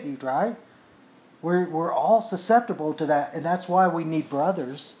being deceived, right? We're all susceptible to that, and that's why we need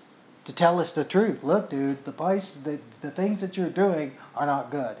brothers to tell us the truth. Look, dude, the things that you're doing are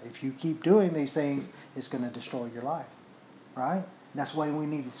not good. If you keep doing these things, it's going to destroy your life. Right? That's why we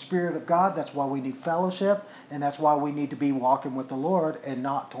need the Spirit of God. That's why we need fellowship. And that's why we need to be walking with the Lord and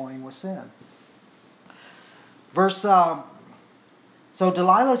not toying with sin. So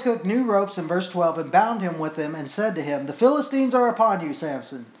Delilah took new ropes in verse 12 and bound him with them and said to him, "The Philistines are upon you,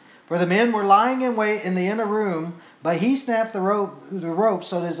 Samson." For the men were lying in wait in the inner room, but he snapped the rope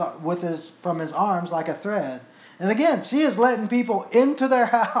from his arms like a thread. And again, she is letting people into their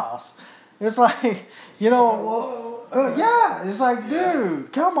house. It's like, it's like,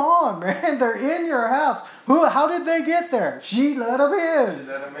 dude, come on, man. They're in your house. How did they get there? She let them in. She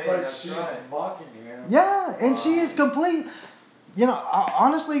let him in. It's like That's she's right. mocking him. Yeah, and she is complete.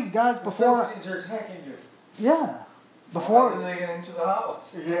 Honestly, guys, before... The Philistines are attacking you. Yeah. How did they get into the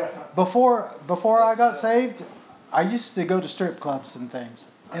house? Yeah. Before I got saved, I used to go to strip clubs and things.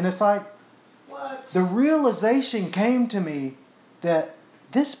 And it's like, What? the realization came to me that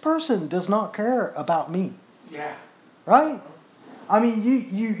this person does not care about me. Yeah. Right? I mean,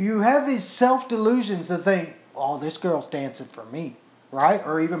 you have these self-delusions that think, oh, this girl's dancing for me. Right?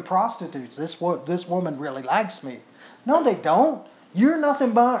 Or even prostitutes. This woman really likes me. No, they don't. You're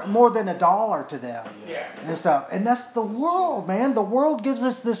nothing but more than $1 to them. Yeah. And stuff. And that's the world, man. The world gives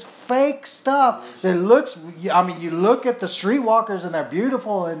us this fake stuff that looks, you look at the streetwalkers and they're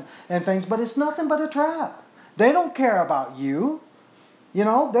beautiful and things, but it's nothing but a trap. They don't care about you.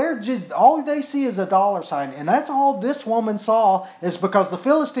 They're just, all they see is a dollar sign. And that's all this woman saw, is because the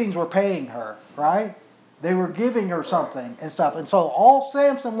Philistines were paying her, right? They were giving her something and stuff. And so all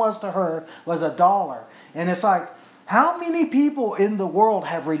Samson was to her was $1. And it's like, how many people in the world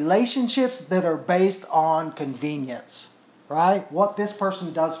have relationships that are based on convenience, right? What this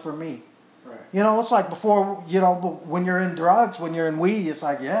person does for me. Right. It's like before, when you're in drugs, when you're in weed, it's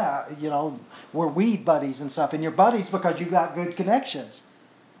like, we're weed buddies and stuff. And you're buddies because you got good connections,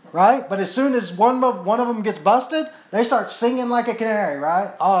 right? But as soon as one of them gets busted, they start singing like a canary,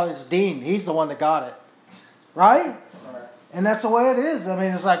 right? Oh, it's Dean. He's the one that got it, right? And that's the way it is. I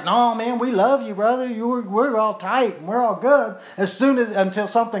mean, it's like, no, man, we love you, brother. We're all tight and we're all good. Until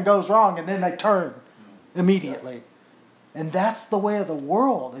something goes wrong, and then they turn immediately. And that's the way of the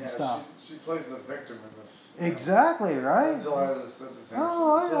world and stuff. She plays the victim in this. Exactly, right? Delilah said the same.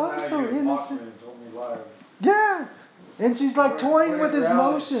 Oh, I'm so you mocked me innocent. and told me lies. Yeah. And she's like toying with his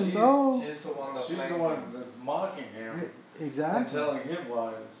emotions. She's She's the one that's She's the playing one him. that's mocking him and Exactly. telling him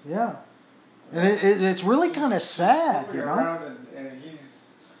lies. Yeah. And it's really kind of sad, Flipping you know? around and he's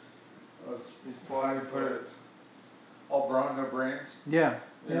how do you put it? All brawn, no brains. Yeah.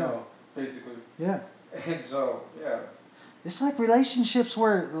 You Yeah. know, basically. Yeah. And so, yeah. It's like relationships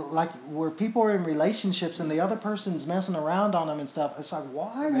where people are in relationships and the other person's messing around on them and stuff. It's like,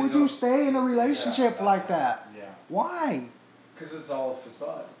 why They would you don't stay in a see- relationship like that? Yeah. Why? Because it's all a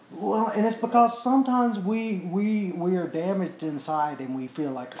facade. Well, and it's because sometimes we are damaged inside and we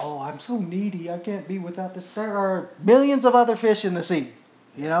feel like, oh, I'm so needy, I can't be without this. There are millions of other fish in the sea.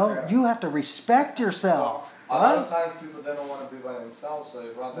 Yeah. You have to respect yourself. A lot of times people, they don't want to be by themselves, so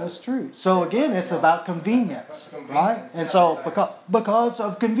they'd rather... That's true. So again, it's about convenience, right? Convenience, And yeah, so yeah. because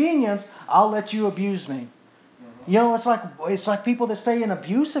of convenience, I'll let you abuse me. It's like people that stay in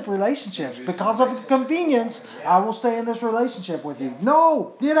abusive relationships. Because of convenience, I will stay in this relationship with you.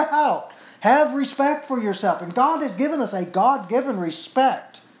 No, get out. Have respect for yourself. And God has given us a God-given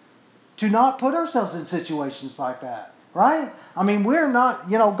respect to not put ourselves in situations like that. Right? I mean, we're not,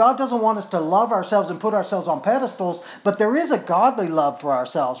 God doesn't want us to love ourselves and put ourselves on pedestals, but there is a godly love for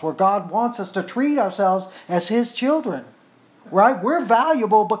ourselves where God wants us to treat ourselves as His children. Right? We're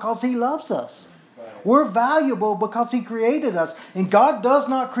valuable because He loves us. We're valuable because He created us. And God does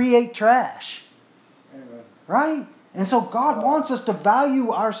not create trash. Amen. Right? And so God wants us to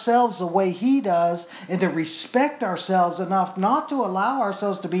value ourselves the way He does and to respect ourselves enough not to allow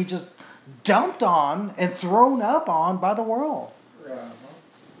ourselves to be just dumped on and thrown up on by the world. Yeah.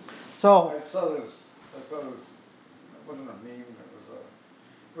 So, I saw this, it wasn't a meme,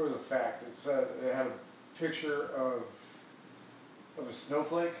 it was a fact. It had a picture of a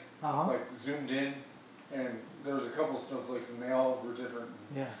snowflake, like zoomed in, and there was a couple snowflakes and they all were different.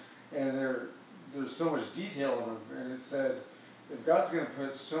 yeah. And there's so much detail in them, and it said, if God's going to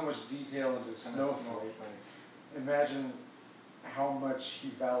put so much detail into snowflake, imagine how much He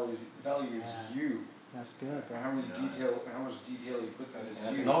values you That's good. And how much detail he puts in his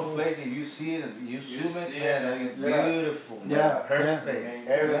And shoes. snowflake, if you see it, you zoom it, see man, it, it's yeah. beautiful. Yeah, Man. Perfect.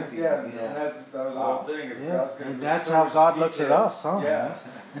 yeah. Everything. Yeah, and that was the whole thing. If Yeah, God's gonna and put that's so how much God looks at detail. us, huh? Yeah.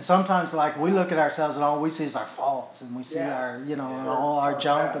 And sometimes, like, we look at ourselves and all we see is our faults, and we see Yeah. our, you know, Yeah. all our Our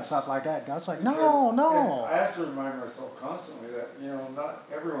junk and past. stuff like that. God's like, And no. I have to remind myself constantly that, you know, not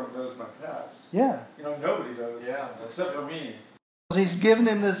everyone knows my past. Yeah. You know, nobody does. Yeah, that's Except for me. He's giving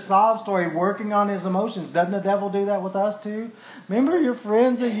him this sob story, working on his emotions. Doesn't the devil do that with us too? Remember your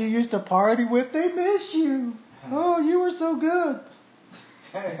friends that you used to party with? They miss you. Oh, you were so good.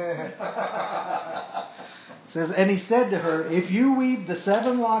 Says, and he said to her, if you weave the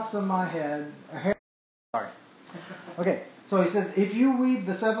 7 locks of my hair. Sorry. Okay, so he says, if you weave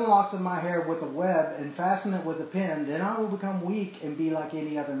the 7 locks of my hair with a web and fasten it with a pin, then I will become weak and be like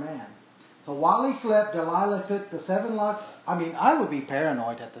any other man. So while he slept, Delilah took the 7 locks. I mean, I would be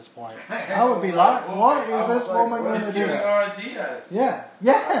paranoid at this point. I would be like, what is this woman going to do? ideas. Yeah,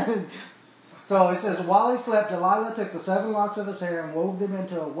 yeah. So it says, while he slept, Delilah took the 7 locks of his hair and wove them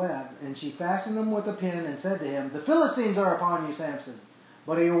into a web, and she fastened them with a pin and said to him, the Philistines are upon you, Samson.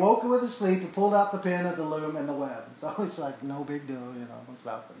 But he awoke with his sleep and pulled out the pin of the loom and the web. So it's like, no big deal, you know, it's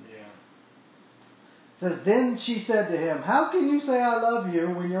nothing. Yeah. Says, then she said to him, how can you say I love you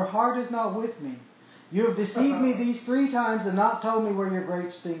when your heart is not with me? You have deceived me these 3 times and not told me where your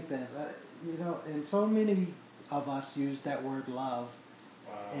great strength is. You know, and so many of us use that word love.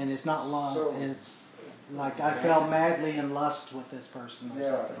 Wow. And it's not love. So- It's like I fell madly in lust with this person or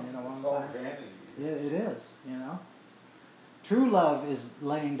Yeah. something. You know what It's all I'm saying? vanity. Yeah, it is, you know. True love is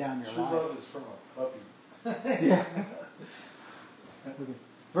laying down your True life. love is from a puppy. Yeah. Okay.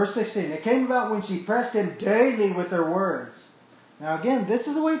 Verse 16. It came about when she pressed him daily with her words. Now again, this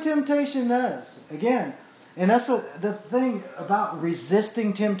is the way temptation is. Again, and that's the thing about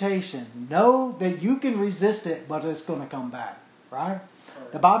resisting temptation. Know that you can resist it, but it's going to come back. Right?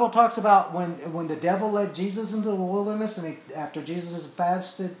 The Bible talks about when the devil led Jesus into the wilderness, and after Jesus has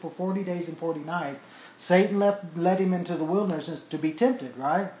fasted for 40 days and 40 nights, Satan led him into the wilderness to be tempted,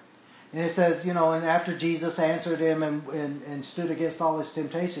 right? And it says, you know, and after Jesus answered him and stood against all his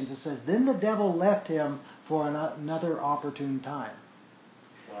temptations, it says, then the devil left him for another opportune time.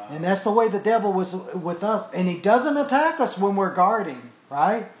 Wow. And that's the way the devil was with us. And he doesn't attack us when we're guarding,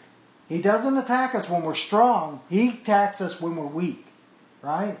 right? He doesn't attack us when we're strong. He attacks us when we're weak,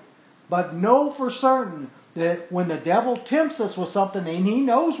 right? But know for certain that when the devil tempts us with something, and he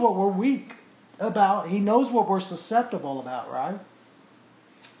knows what we're weak about, he knows what we're susceptible about, right?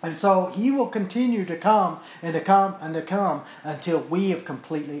 And so he will continue to come and to come and to come until we have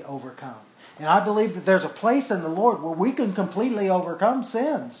completely overcome. And I believe that there's a place in the Lord where we can completely overcome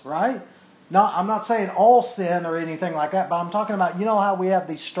sins, right? No, I'm not saying all sin or anything like that, but I'm talking about, you know how we have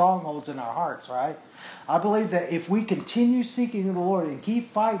these strongholds in our hearts, right? I believe that if we continue seeking the Lord and keep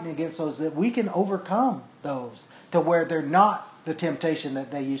fighting against those, that we can overcome those to where they're not the temptation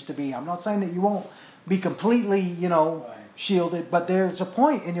that they used to be. I'm not saying that you won't be completely, you know, shielded, but there's a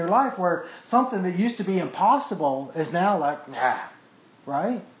point in your life where something that used to be impossible is now like, nah,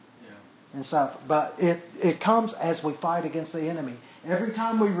 right? Yeah. And stuff. But it comes as we fight against the enemy. Every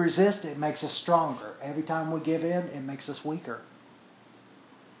time we resist, it makes us stronger. Every time we give in, it makes us weaker.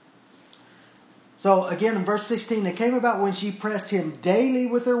 So again, in verse 16, it came about when she pressed him daily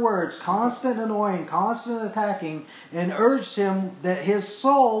with her words, constant annoying, constant attacking, and urged him that his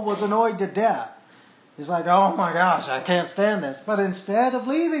soul was annoyed to death. He's like, oh my gosh, I can't stand this. But instead of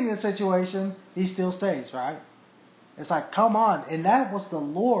leaving the situation, he still stays, right? It's like, come on. And that was the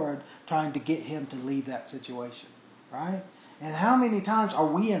Lord trying to get him to leave that situation, right? And how many times are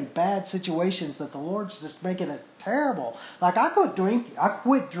we in bad situations that the Lord's just making it terrible? Like I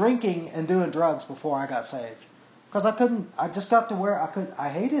quit drinking and doing drugs before I got saved. Because I just got to where I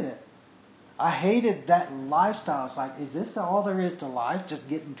hated it. I hated that lifestyle. It's like, is this all there is to life? Just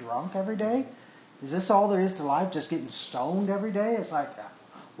getting drunk every day? Is this all there is to life? Just getting stoned every day? It's like,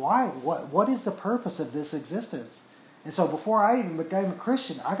 why? What is the purpose of this existence? And so before I even became a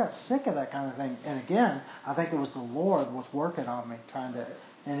Christian, I got sick of that kind of thing. And again, I think it was the Lord was working on me, trying to,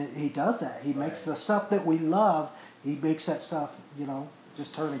 and He does that. He makes the stuff that we love, He makes that stuff, you know,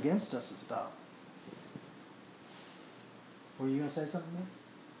 just turn against us and stuff. Were you going to say something there?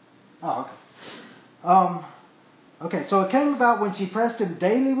 Oh, okay. Okay, so it came about when she pressed him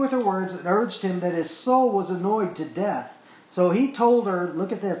daily with her words and urged him that his soul was annoyed to death. So he told her,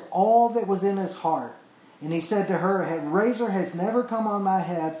 look at this, all that was in his heart. And he said to her, a razor has never come on my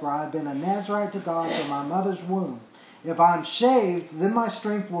head, for I have been a Nazarite to God from my mother's womb. If I am shaved, then my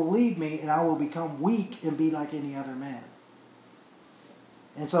strength will leave me, and I will become weak and be like any other man.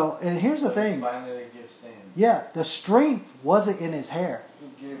 And here's the thing. Finally gives stand. Yeah, the strength wasn't in his hair.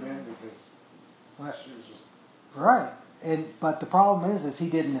 He gave in because Right. she was just Right. But the problem is he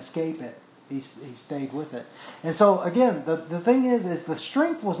didn't escape it. He stayed with it. And so again, the thing is the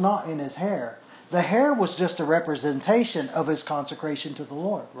strength was not in his hair. The hair was just a representation of his consecration to the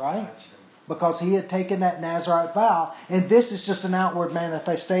Lord, right? Gotcha. Because he had taken that Nazirite vow, and this is just an outward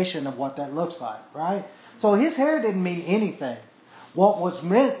manifestation of what that looks like, right? So his hair didn't mean anything. What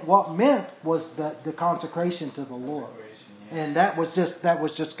meant was the consecration to the Lord. Consecration, yes. And that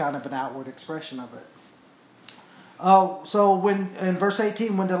was just kind of an outward expression of it. So when in verse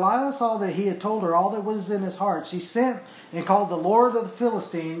 18, when Delilah saw that he had told her all that was in his heart, she sent and called the Lord of the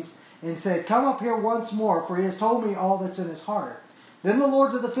Philistines and said, "Come up here once more, for he has told me all that's in his heart." Then the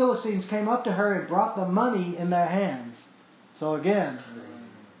lords of the Philistines came up to her and brought the money in their hands. So again,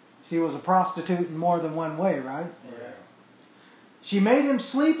 she was a prostitute in more than one way, right? Yeah. She made him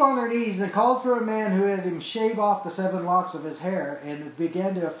sleep on her knees and called for a man who had him shave off the 7 locks of his hair, and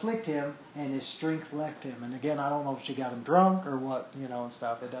began to afflict him, and his strength left him. And again, I don't know if she got him drunk or what, and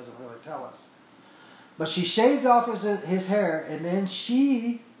stuff. It doesn't really tell us. But she shaved off his hair, and then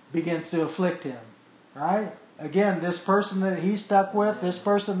she begins to afflict him, right? Again, this person that he stuck with, this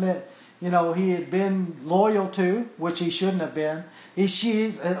person that, he had been loyal to, which he shouldn't have been,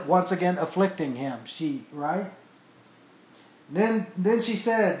 she's once again afflicting him. Right? Then she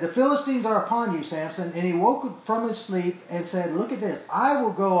said, "The Philistines are upon you, Samson." And he woke from his sleep and said, "Look at this. I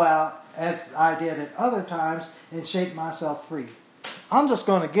will go out as I did at other times and shake myself free. I'm just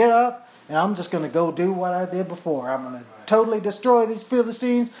going to get up and I'm just going to go do what I did before. I'm going to totally destroy these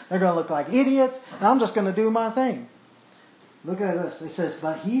Philistines. They're going to look like idiots. And I'm just going to do my thing." Look at this. It says,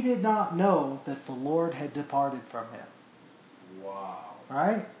 "But he did not know that the Lord had departed from him." wow.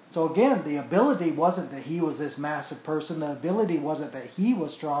 Right? So again, the ability wasn't that he was this massive person. The ability wasn't that he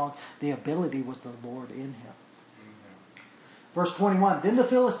was strong. The ability was the Lord in him. Verse 21, "Then the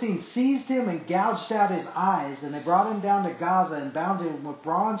Philistines seized him and gouged out his eyes, and they brought him down to Gaza and bound him with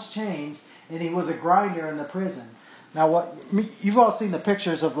bronze chains, and he was a grinder in the prison." Now, you've all seen the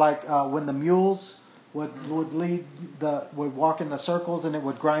pictures of when the mules would walk in the circles and it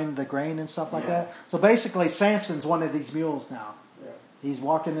would grind the grain and stuff like that. So basically, Samson's one of these mules now. He's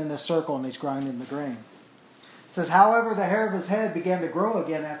walking in this circle and he's grinding the grain. It says, "However, the hair of his head began to grow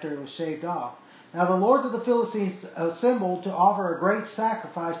again after it was shaved off. Now the lords of the Philistines assembled to offer a great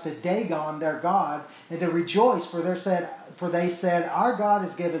sacrifice to Dagon, their god, and to rejoice, for they said, 'Our God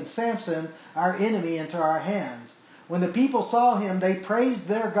has given Samson, our enemy, into our hands.' When the people saw him, they praised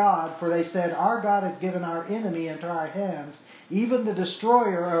their God, for they said, 'Our God has given our enemy into our hands, even the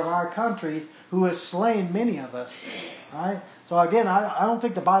destroyer of our country, who has slain many of us.'" Right? So again, I don't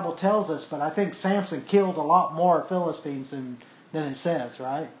think the Bible tells us, but I think Samson killed a lot more Philistines than it says,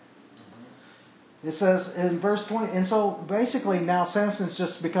 right? It says in verse 20, and so basically now Samson's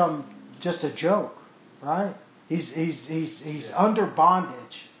just become just a joke, right? He's under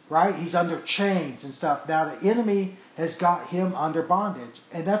bondage, right? He's under chains and stuff. Now the enemy has got him under bondage.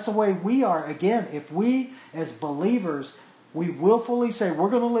 And that's the way we are. Again, if we as believers, we willfully say we're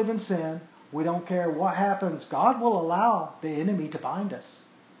going to live in sin, we don't care what happens, God will allow the enemy to bind us.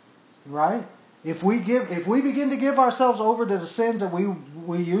 Right? If we begin to give ourselves over to the sins that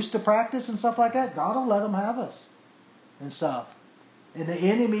we used to practice and stuff like that, God will let them have us and stuff. And the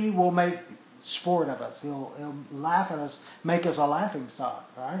enemy will make sport of us. He'll laugh at us, make us a laughing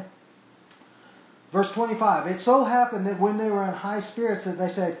stock, right? Verse 25, "It so happened that when they were in high spirits, that they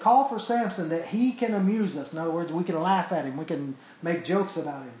said, 'Call for Samson that he can amuse us.'" In other words, we can laugh at him. We can make jokes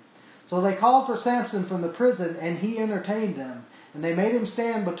about him. So they called for Samson from the prison, and he entertained them. And they made him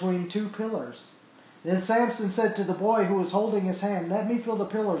stand between 2 pillars. Then Samson said to the boy who was holding his hand, "Let me feel the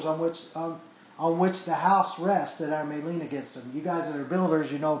pillars on which the house rests, that I may lean against them." You guys that are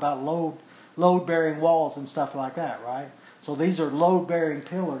builders, you know about load-bearing walls and stuff like that, right? So these are load-bearing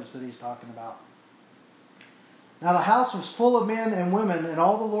pillars that he's talking about. Now the house was full of men and women, and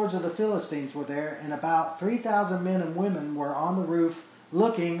all the lords of the Philistines were there, and about 3,000 men and women were on the roof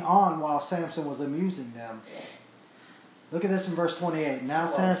looking on while Samson was amusing them. Look at this in verse 28. Now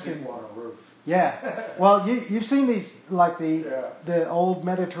Samson... on a roof. Yeah. Well, you've seen these, like the old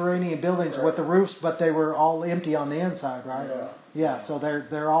Mediterranean buildings with the roofs, but they were all empty on the inside, right? Yeah. So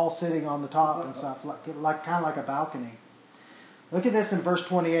they're all sitting on the top and stuff, like kind of like a balcony. Look at this in verse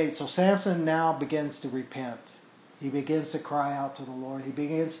 28. So Samson now begins to repent. He begins to cry out to the Lord.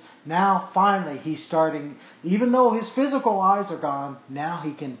 Now finally he's starting, even though his physical eyes are gone, now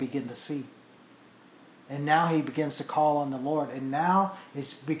he can begin to see. And now he begins to call on the Lord. And now he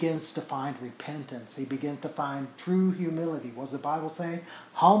begins to find repentance. He begins to find true humility. What does the Bible say?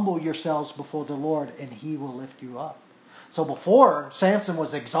 Humble yourselves before the Lord and he will lift you up. So before, Samson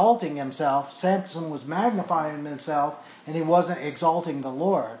was exalting himself. Samson was magnifying himself. And he wasn't exalting the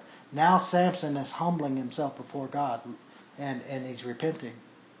Lord. Now Samson is humbling himself before God. And he's repenting.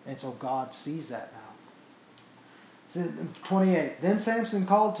 And so God sees that now. 28. Then Samson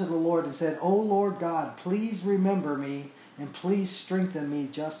called to the Lord and said, O Lord God, please remember me and please strengthen me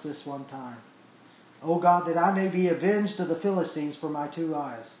just this one time. O God, that I may be avenged of the Philistines for my 2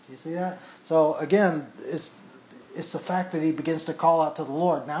 eyes. Do you see that? So again, it's the fact that he begins to call out to the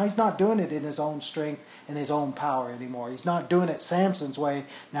Lord. Now he's not doing it in his own strength and his own power anymore. He's not doing it Samson's way.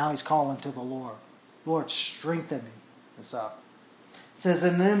 Now he's calling to the Lord. Lord, strengthen me. It says,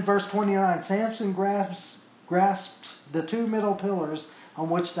 and then verse 29, Samson grasped the 2 middle pillars on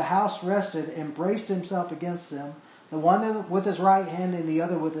which the house rested and braced himself against them, the one with his right hand and the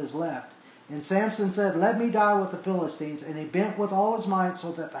other with his left. And Samson said, let me die with the Philistines. And he bent with all his might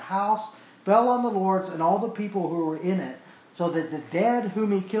so that the house fell on the lords and all the people who were in it, so that the dead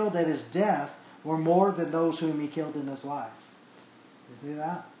whom he killed at his death were more than those whom he killed in his life. You see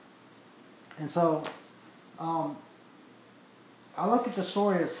that? And so, I look at the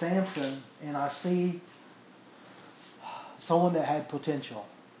story of Samson and I see someone that had potential,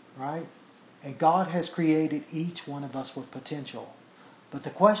 right? And God has created each one of us with potential. But the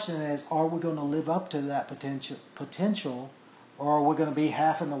question is, are we going to live up to that potential, or are we going to be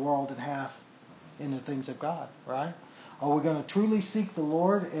half in the world and half in the things of God, right? Are we going to truly seek the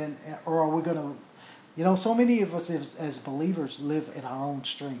Lord, or are we going to, so many of us as believers live in our own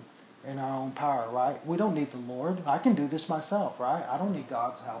strength, in our own power, right? We don't need the Lord. I can do this myself, right? I don't need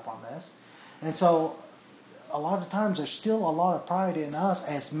God's help on this. And so a lot of times there's still a lot of pride in us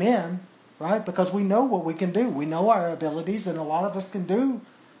as men, right? Because we know what we can do. We know our abilities, and a lot of us can do,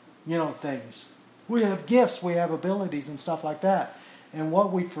 things. We have gifts, we have abilities and stuff like that. And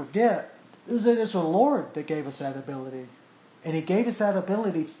what we forget is that it's the Lord that gave us that ability. And he gave us that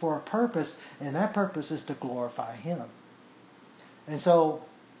ability for a purpose, and that purpose is to glorify him. And so,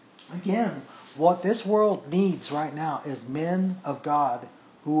 again, what this world needs right now is men of God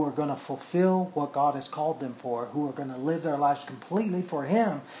who are going to fulfill what God has called them for, who are going to live their lives completely for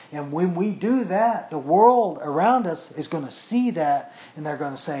him. And when we do that, the world around us is going to see that, and they're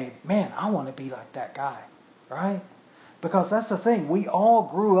going to say, man, I want to be like that guy, right? Because that's the thing. We all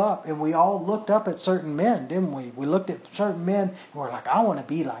grew up and we all looked up at certain men, didn't we? We looked at certain men and we're like, I want to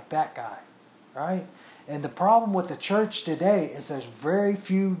be like that guy, right? And the problem with the church today is there's very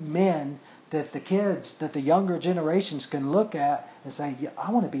few men that the younger generations can look at and say, yeah,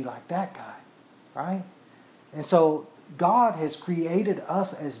 I want to be like that guy, right? And so God has created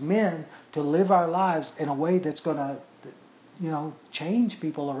us as men to live our lives in a way that's going to, change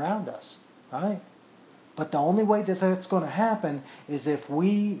people around us, right? But the only way that that's going to happen is if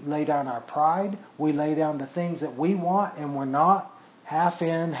we lay down our pride, we lay down the things that we want, and we're not half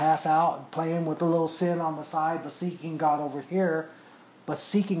in, half out, playing with a little sin on the side, but seeking God over here, but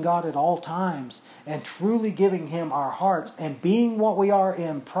seeking God at all times and truly giving him our hearts and being what we are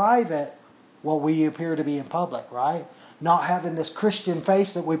in private, what we appear to be in public, right? Not having this Christian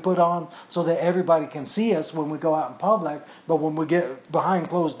face that we put on so that everybody can see us when we go out in public, but when we get behind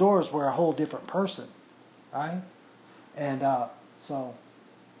closed doors, we're a whole different person. Right? And so,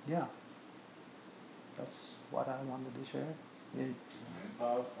 yeah. That's what I wanted to share. It's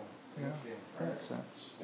powerful. Thank you. Thanks.